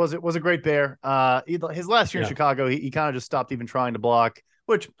tough. It was a great bear. His last year in Chicago, he kind of just stopped even trying to block,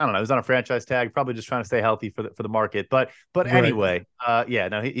 which I don't know. He was on a franchise tag, probably just trying to stay healthy for the market. But Right. anyway, no,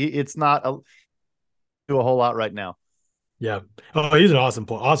 it's not do a whole lot right now. Yeah. Oh, he's an awesome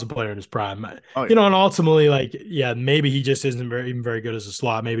player in his prime. Oh You yeah. know, and ultimately, like, yeah, maybe he just isn't even very good as a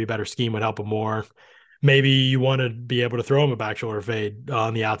slot. Maybe a better scheme would help him more. Maybe you want to be able to throw him a back shoulder fade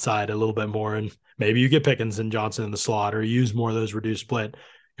on the outside a little bit more, and maybe you get Pickens and Johnson in the slot, or use more of those reduced split,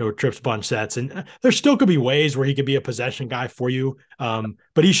 trips, bunch sets. And there still could be ways where he could be a possession guy for you.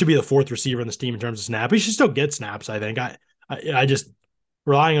 But he should be the fourth receiver in this team in terms of snap. He should still get snaps. I think. I just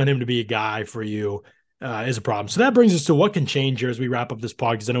relying on him to be a guy for you is a problem. So that brings us to what can change here as we wrap up this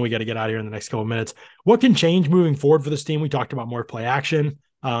pod, because I know we got to get out of here in the next couple of minutes. What can change moving forward for this team? We talked about more play action.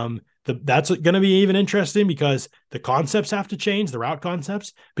 That's going to be even interesting because the concepts have to change, the route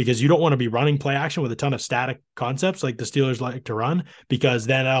concepts, because you don't want to be running play action with a ton of static concepts like the Steelers like to run, because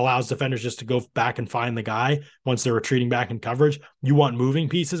then it allows defenders just to go back and find the guy once they're retreating back in coverage. You want moving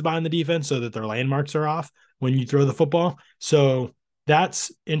pieces behind the defense so that their landmarks are off when you throw the football. So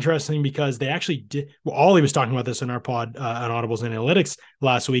that's interesting because they actually did. Well, Ollie was talking about this in our pod on Audibles Analytics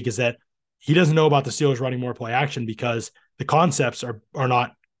last week, is that he doesn't know about the Steelers running more play action because the concepts are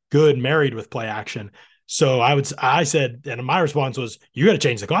not good married with play action. So I said, and my response was, you got to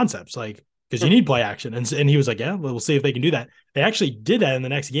change the concepts, like, because you need play action. And he was like, yeah, we'll see if they can do that. They actually did that in the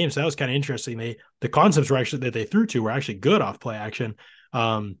next game. So that was kind of interesting. The concepts were actually that they threw to were actually good off play action.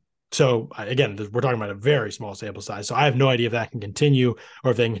 So again, we're talking about a very small sample size. So I have no idea if that can continue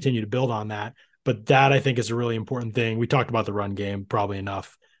or if they can continue to build on that. But that I think is a really important thing. We talked about the run game probably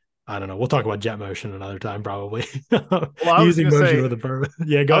enough. I don't know. We'll talk about jet motion another time, probably. Using motion with a purpose.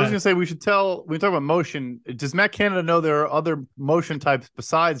 Yeah, go ahead. I was going to say, when we talk about motion, does Matt Canada know there are other motion types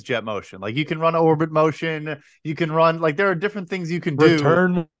besides jet motion? Like you can run orbit motion, you can run, like there are different things you can do.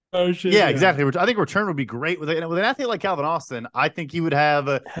 Return motion. Yeah, exactly. I think return would be great with an athlete like Calvin Austin. I think he would have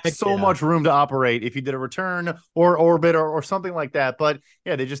much room to operate if he did a return or orbit or something like that. But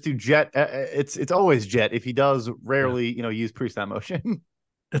yeah, they just do jet. It's always jet. If he does rarely, use pre-snap motion.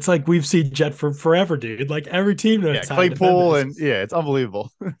 It's like we've seen jet for forever, dude. Like every team knows how Claypool, and it's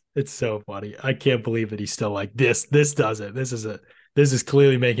unbelievable. It's so funny. I can't believe that he's still like this. This does it. This is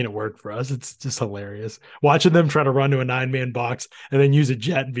clearly making it work for us. It's just hilarious watching them try to run to a 9-man box and then use a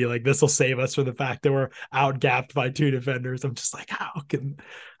jet and be like, this will save us from the fact that we're out gapped by 2 defenders. I'm just like, how can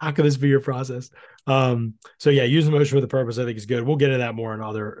this be your process? So yeah, using motion with a purpose, I think is good. We'll get into that more in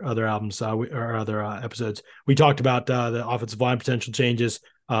other albums or other episodes. We talked about the offensive line potential changes,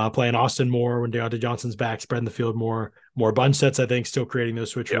 playing Austin more when Deontay Johnson's back, spreading the field more bunch sets, I think, still creating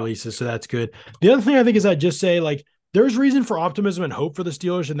those switch releases. So that's good. The other thing I think is I'd just say, like, there's reason for optimism and hope for the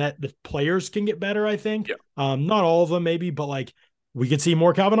Steelers and that the players can get better, I think. Yeah. Not all of them maybe, but like we could see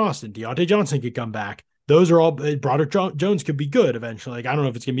more Calvin Austin. Deontay Johnson could come back. Those are all, Broderick Jones could be good eventually. Like, I don't know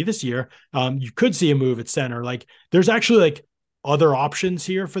if it's going to be this year. You could see a move at center. Like there's actually like other options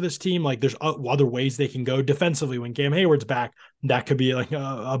here for this team. Like there's other ways they can go defensively when Cam Hayward's back. That could be like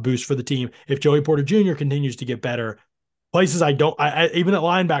a boost for the team. If Joey Porter Jr. continues to get better, places I even at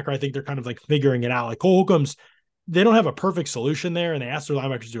linebacker, I think they're kind of like figuring it out. Like Cole Holcomb's, they don't have a perfect solution there, and they ask their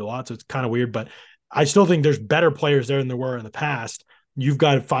linebackers to do a lot, so it's kind of weird. But I still think there's better players there than there were in the past. You've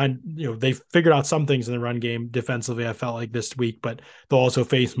got to find, they figured out some things in the run game defensively, I felt like this week, but they'll also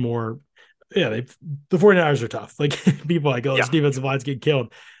face more. Yeah, the 49ers are tough. Like people like, this defensive line's getting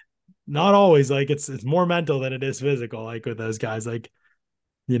killed. Not always. Like it's more mental than it is physical. Like with those guys, like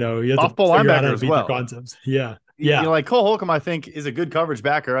you have off-ball to figure out how linebacker to as beat well. the concepts. Yeah. Yeah, like Cole Holcomb, I think is a good coverage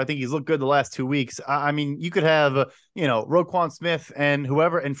backer. I think he's looked good the last 2 weeks. I mean, you could have, Roquan Smith and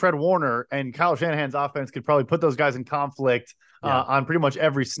whoever, and Fred Warner, and Kyle Shanahan's offense could probably put those guys in conflict on pretty much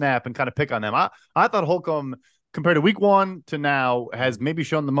every snap and kind of pick on them. I thought Holcomb, compared to week 1 to now, has maybe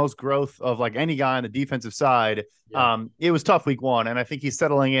shown the most growth of like any guy on the defensive side. Yeah. It was tough week 1, and I think he's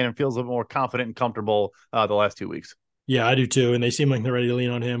settling in and feels a little more confident and comfortable the last 2 weeks. Yeah, I do too. And they seem like they're ready to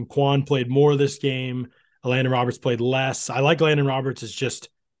lean on him. Quan played more this game. Landon Roberts played less. I like Landon Roberts. It's just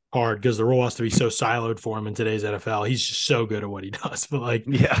hard because the role has to be so siloed for him in today's NFL. He's just so good at what he does, but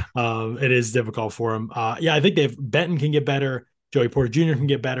it is difficult for him. I think Benton can get better. Joey Porter Jr. can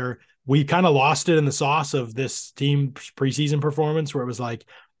get better. We kind of lost it in the sauce of this team preseason performance where it was like,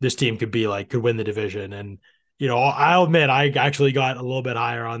 this team could win the division. And, I'll admit, I actually got a little bit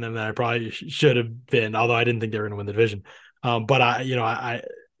higher on them than I probably should have been, although I didn't think they were going to win the division. But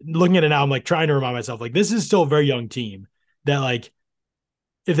looking at it now, I'm like trying to remind myself, like, this is still a very young team that, like,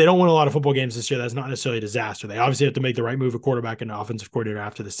 if they don't win a lot of football games this year, that's not necessarily a disaster. They obviously have to make the right move at quarterback and offensive coordinator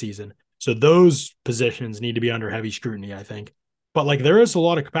after the season. So those positions need to be under heavy scrutiny, I think. But like, there is a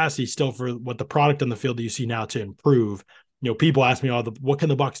lot of capacity still for what the product on the field that you see now to improve. People ask me, what can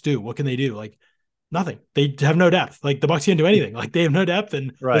the Bucs do? What can they do? Like, nothing. They have no depth. Like, the Bucs can't do anything. Like, they have no depth.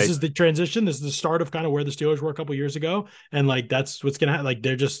 And This is the transition. This is the start of kind of where the Steelers were a couple years ago. And like, that's what's going to happen. Like,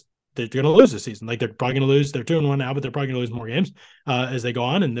 they're going to lose this season. Like, they're probably going to lose. They're 2-1 now, but they're probably going to lose more games as they go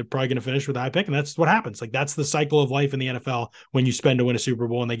on, and they're probably going to finish with a high pick. And that's what happens. Like, that's the cycle of life in the NFL when you spend to win a Super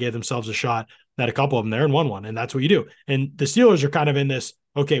Bowl, and they gave themselves a shot at a couple of them there and won one. And that's what you do. And the Steelers are kind of in this,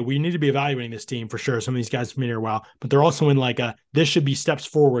 okay, we need to be evaluating this team for sure. Some of these guys have been here a while, but they're also in like this should be steps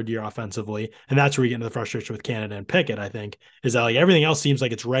forward year offensively. And that's where we get into the frustration with Canada and Pickett, I think, is that like everything else seems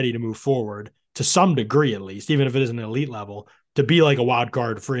like it's ready to move forward to some degree, at least, even if it isn't an elite level, to be like a wild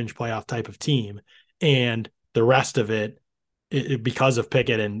card fringe playoff type of team. And the rest of it because of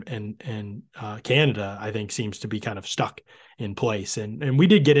Pickett and Canada, I think seems to be kind of stuck in place. And we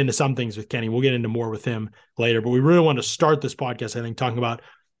did get into some things with Kenny. We'll get into more with him later, but we really want to start this podcast, I think, talking about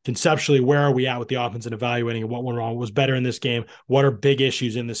conceptually, where are we at with the offense and evaluating what went wrong, what was better in this game, what are big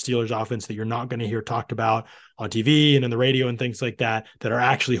issues in the Steelers offense that you're not going to hear talked about on TV and in the radio and things like that are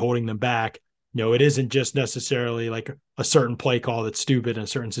actually holding them back. It isn't just necessarily like a certain play call that's stupid in a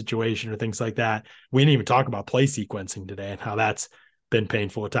certain situation or things like that. We didn't even talk about play sequencing today and how that's been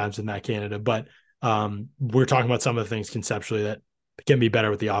painful at times in that Canada. But we're talking about some of the things conceptually that can be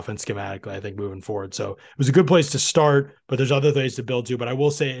better with the offense schematically, I think, moving forward. So it was a good place to start, but there's other things to build to. But I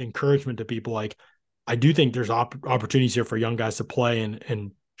will say encouragement to people. Like, I do think there's opportunities here for young guys to play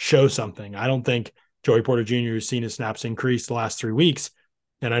and show something. I don't think Joey Porter Jr. has seen his snaps increase the last 3 weeks.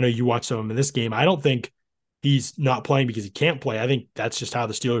 And I know you watched some of him in this game. I don't think he's not playing because he can't play. I think that's just how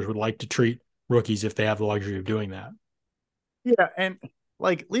the Steelers would like to treat rookies if they have the luxury of doing that. Yeah, and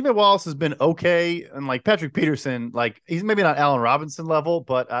like Levi Wallace has been okay, and like Patrick Peterson, like he's maybe not Allen Robinson level,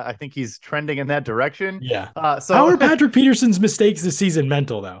 but I think he's trending in that direction. Yeah. So how are Patrick Peterson's mistakes this season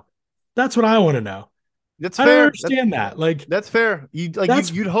mental though? That's what I want to know. That's I fair. don't understand that. Like, that's fair. You'd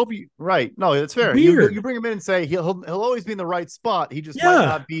hope right. No, that's fair. Weird. You bring him in and say he'll always be in the right spot. He just might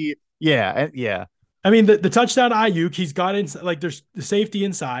not be. Yeah. I mean, the touchdown to Ayuk, he's got inside, like there's the safety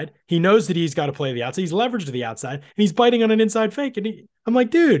inside. He knows that he's got to play the outside. He's leveraged to the outside, and he's biting on an inside fake. And I'm like,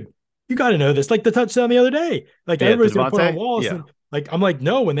 dude, you got to know this. Like the touchdown the other day, like everybody's gonna put on walls. Yeah. And, like, I'm like,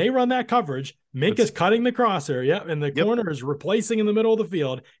 no, when they run that coverage, Minka's cutting the crosshair, and the corner is replacing in the middle of the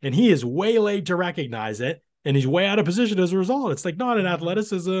field, and he is way late to recognize it. And he's way out of position as a result. It's like not an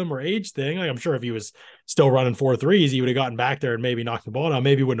athleticism or age thing. Like, I'm sure if he was still running 4 threes, he would have gotten back there and maybe knocked the ball down.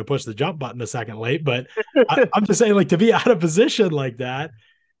 Maybe he wouldn't have pushed the jump button a second late. But I'm just saying, like, to be out of position like that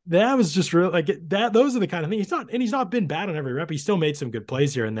was just real. Like that. Those are the kind of things. He's not been bad on every rep. He still made some good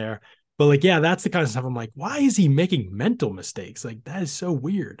plays here and there. But like, yeah, that's the kind of stuff. I'm like, why is he making mental mistakes? Like, that is so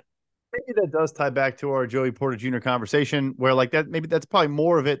weird. Maybe that does tie back to our Joey Porter Jr. conversation where like that, maybe that's probably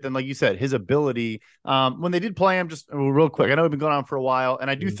more of it than, like you said, his ability. When they did play him, just real quick, I know we've been going on for a while, and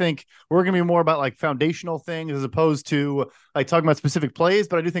I do think we're going to be more about like foundational things as opposed to like talking about specific plays.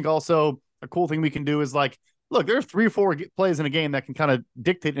 But I do think also a cool thing we can do is like, look, there are 3 or 4 plays in a game that can kind of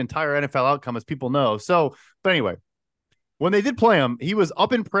dictate an entire NFL outcome, as people know. So, but anyway, when they did play him, he was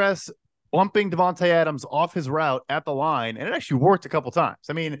up in press, bumping Davante Adams off his route at the line, and it actually worked a couple times.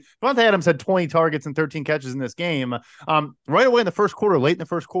 I mean, Davante Adams had 20 targets and 13 catches in this game. Right away in the first quarter, late in the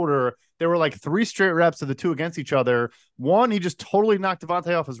first quarter, there were like 3 straight reps of the two against each other. One, he just totally knocked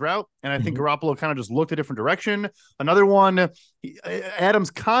Davante off his route, and I think Garoppolo kind of just looked a different direction. Another one,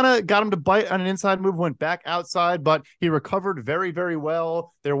 Adams kind of got him to bite on an inside move, went back outside, but he recovered very, very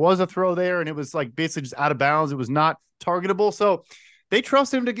well. There was a throw there, and it was like basically just out of bounds. It was not targetable. So they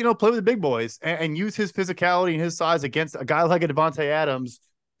trust him to, play with the big boys and use his physicality and his size against a guy like a Davante Adams,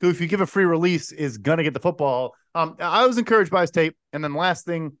 who, if you give a free release, is going to get the football. I was encouraged by his tape. And then last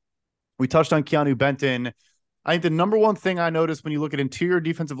thing, we touched on Keanu Benton. I think the number one thing I noticed when you look at interior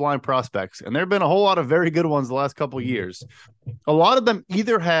defensive line prospects, and there have been a whole lot of very good ones the last couple of years, a lot of them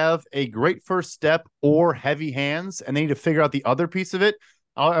either have a great first step or heavy hands, and they need to figure out the other piece of it.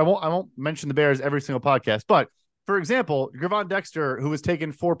 I won't mention the Bears every single podcast, but for example, Gervon Dexter, who was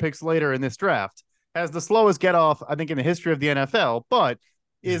taken 4 picks later in this draft, has the slowest get off, I think, in the history of the NFL, but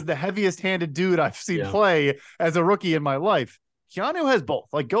is the heaviest handed dude I've seen play as a rookie in my life. Keanu has both.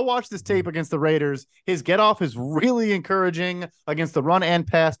 Like, go watch this tape against the Raiders. His get off is really encouraging against the run and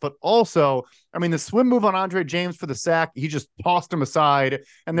pass, but also, I mean, the swim move on Andre James for the sack, he just tossed him aside.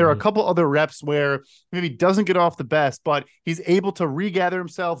 And there are a couple other reps where maybe doesn't get off the best, but he's able to regather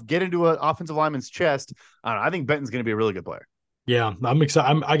himself, get into an offensive lineman's chest. I don't know. I think Benton's going to be a really good player. Yeah, I'm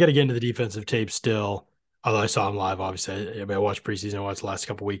excited. I got to get into the defensive tape still. Although I saw him live, obviously. I watched preseason. I watched the last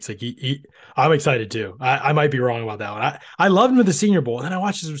couple of weeks. Like I'm excited too. I might be wrong about that one. I loved him with the Senior Bowl, and then I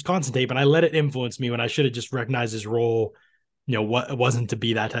watched his Wisconsin tape, and I let it influence me when I should have just recognized his role. You know, what it wasn't to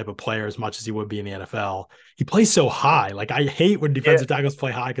be that type of player as much as he would be in the NFL. He plays so high. Like, I hate when defensive tackles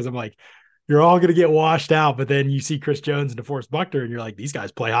play high because I'm like, you're all gonna get washed out. But then you see Chris Jones and DeForest Buckner, and you're like, these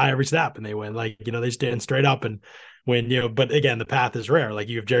guys play high every snap, and they win. Like, you know, they stand straight up and when, you know, but again, the path is rare. Like,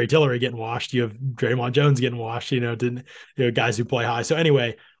 you have Jerry Tillery getting washed, you have Draymond Jones getting washed, guys who play high. So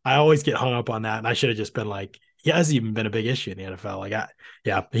anyway, I always get hung up on that. And I should have just been like, he hasn't even been a big issue in the NFL. Like,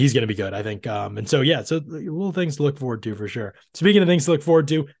 he's going to be good, I think. And so little things to look forward to for sure. Speaking of things to look forward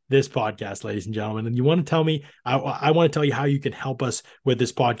to, this podcast, ladies and gentlemen, and you want to tell me, I want to tell you how you can help us with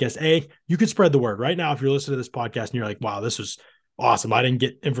this podcast. You could spread the word right now. If you're listening to this podcast and you're like, wow, this was awesome. I didn't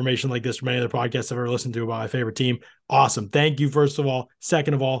get information like this from any other podcasts I've ever listened to about my favorite team. Awesome. Thank you, first of all.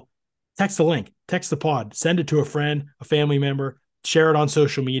 Second of all, text the link, text the pod, send it to a friend, a family member, share it on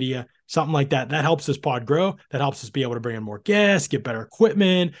social media, something like that. That helps this pod grow. That helps us be able to bring in more guests, get better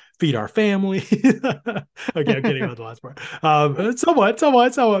equipment, feed our family. Okay, I'm kidding about the last part. Somewhat.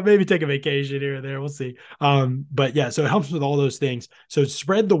 Maybe take a vacation here and there. We'll see. But yeah, so it helps with all those things. So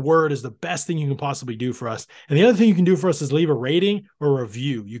spread the word is the best thing you can possibly do for us. And the other thing you can do for us is leave a rating or a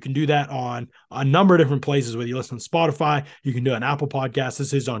review. You can do that on a number of different places, whether you listen to Spotify, you can do it on Apple Podcasts.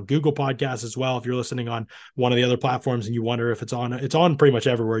 This is on Google Podcasts as well. If you're listening on one of the other platforms and you wonder if it's on pretty much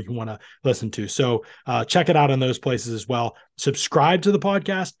everywhere you want to listen to. So check it out on those places as well. Subscribe to the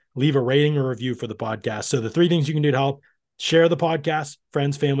podcast, leave a rating or review for the podcast. So the 3 things you can do to help: share the podcast,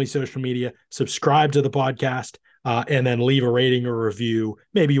 friends, family, social media, subscribe to the podcast, and then leave a rating or review.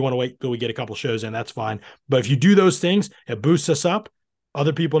 Maybe you want to wait till we get a couple shows in, that's fine. But if you do those things, it boosts us up.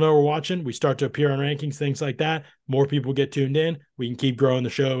 Other people know we're watching. We start to appear on rankings, things like that. More people get tuned in. We can keep growing the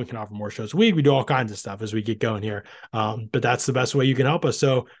show. We can offer more shows a week. We do all kinds of stuff as we get going here. But that's the best way you can help us.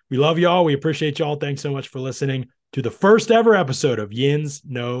 So we love y'all. We appreciate y'all. Thanks so much for listening to the first ever episode of Yins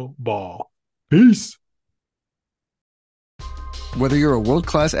No Ball. Peace. Whether you're a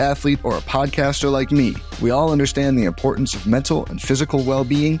world-class athlete or a podcaster like me, we all understand the importance of mental and physical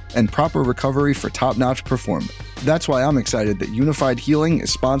well-being and proper recovery for top-notch performance. That's why I'm excited that Unified Healing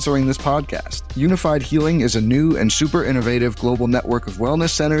is sponsoring this podcast. Unified Healing is a new and super innovative global network of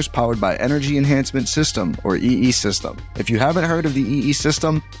wellness centers powered by Energy Enhancement System, or EE System. If you haven't heard of the EE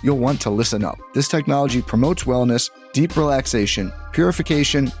System, you'll want to listen up. This technology promotes wellness, deep relaxation,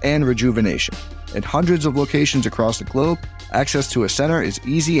 purification, and rejuvenation. At hundreds of locations across the globe, access to a center is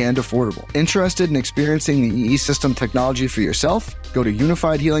easy and affordable. Interested in experiencing the EE System technology for yourself? Go to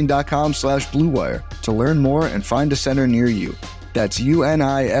unifiedhealing.com/bluewire to learn more and find a center near you. That's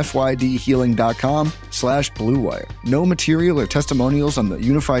unifydhealing.com/bluewire. No material or testimonials on the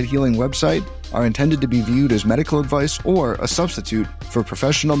Unified Healing website are intended to be viewed as medical advice or a substitute for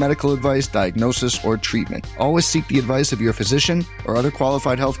professional medical advice, diagnosis, or treatment. Always seek the advice of your physician or other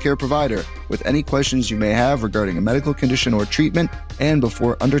qualified healthcare provider with any questions you may have regarding a medical condition or treatment and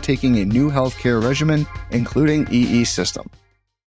before undertaking a new healthcare regimen, including EE System.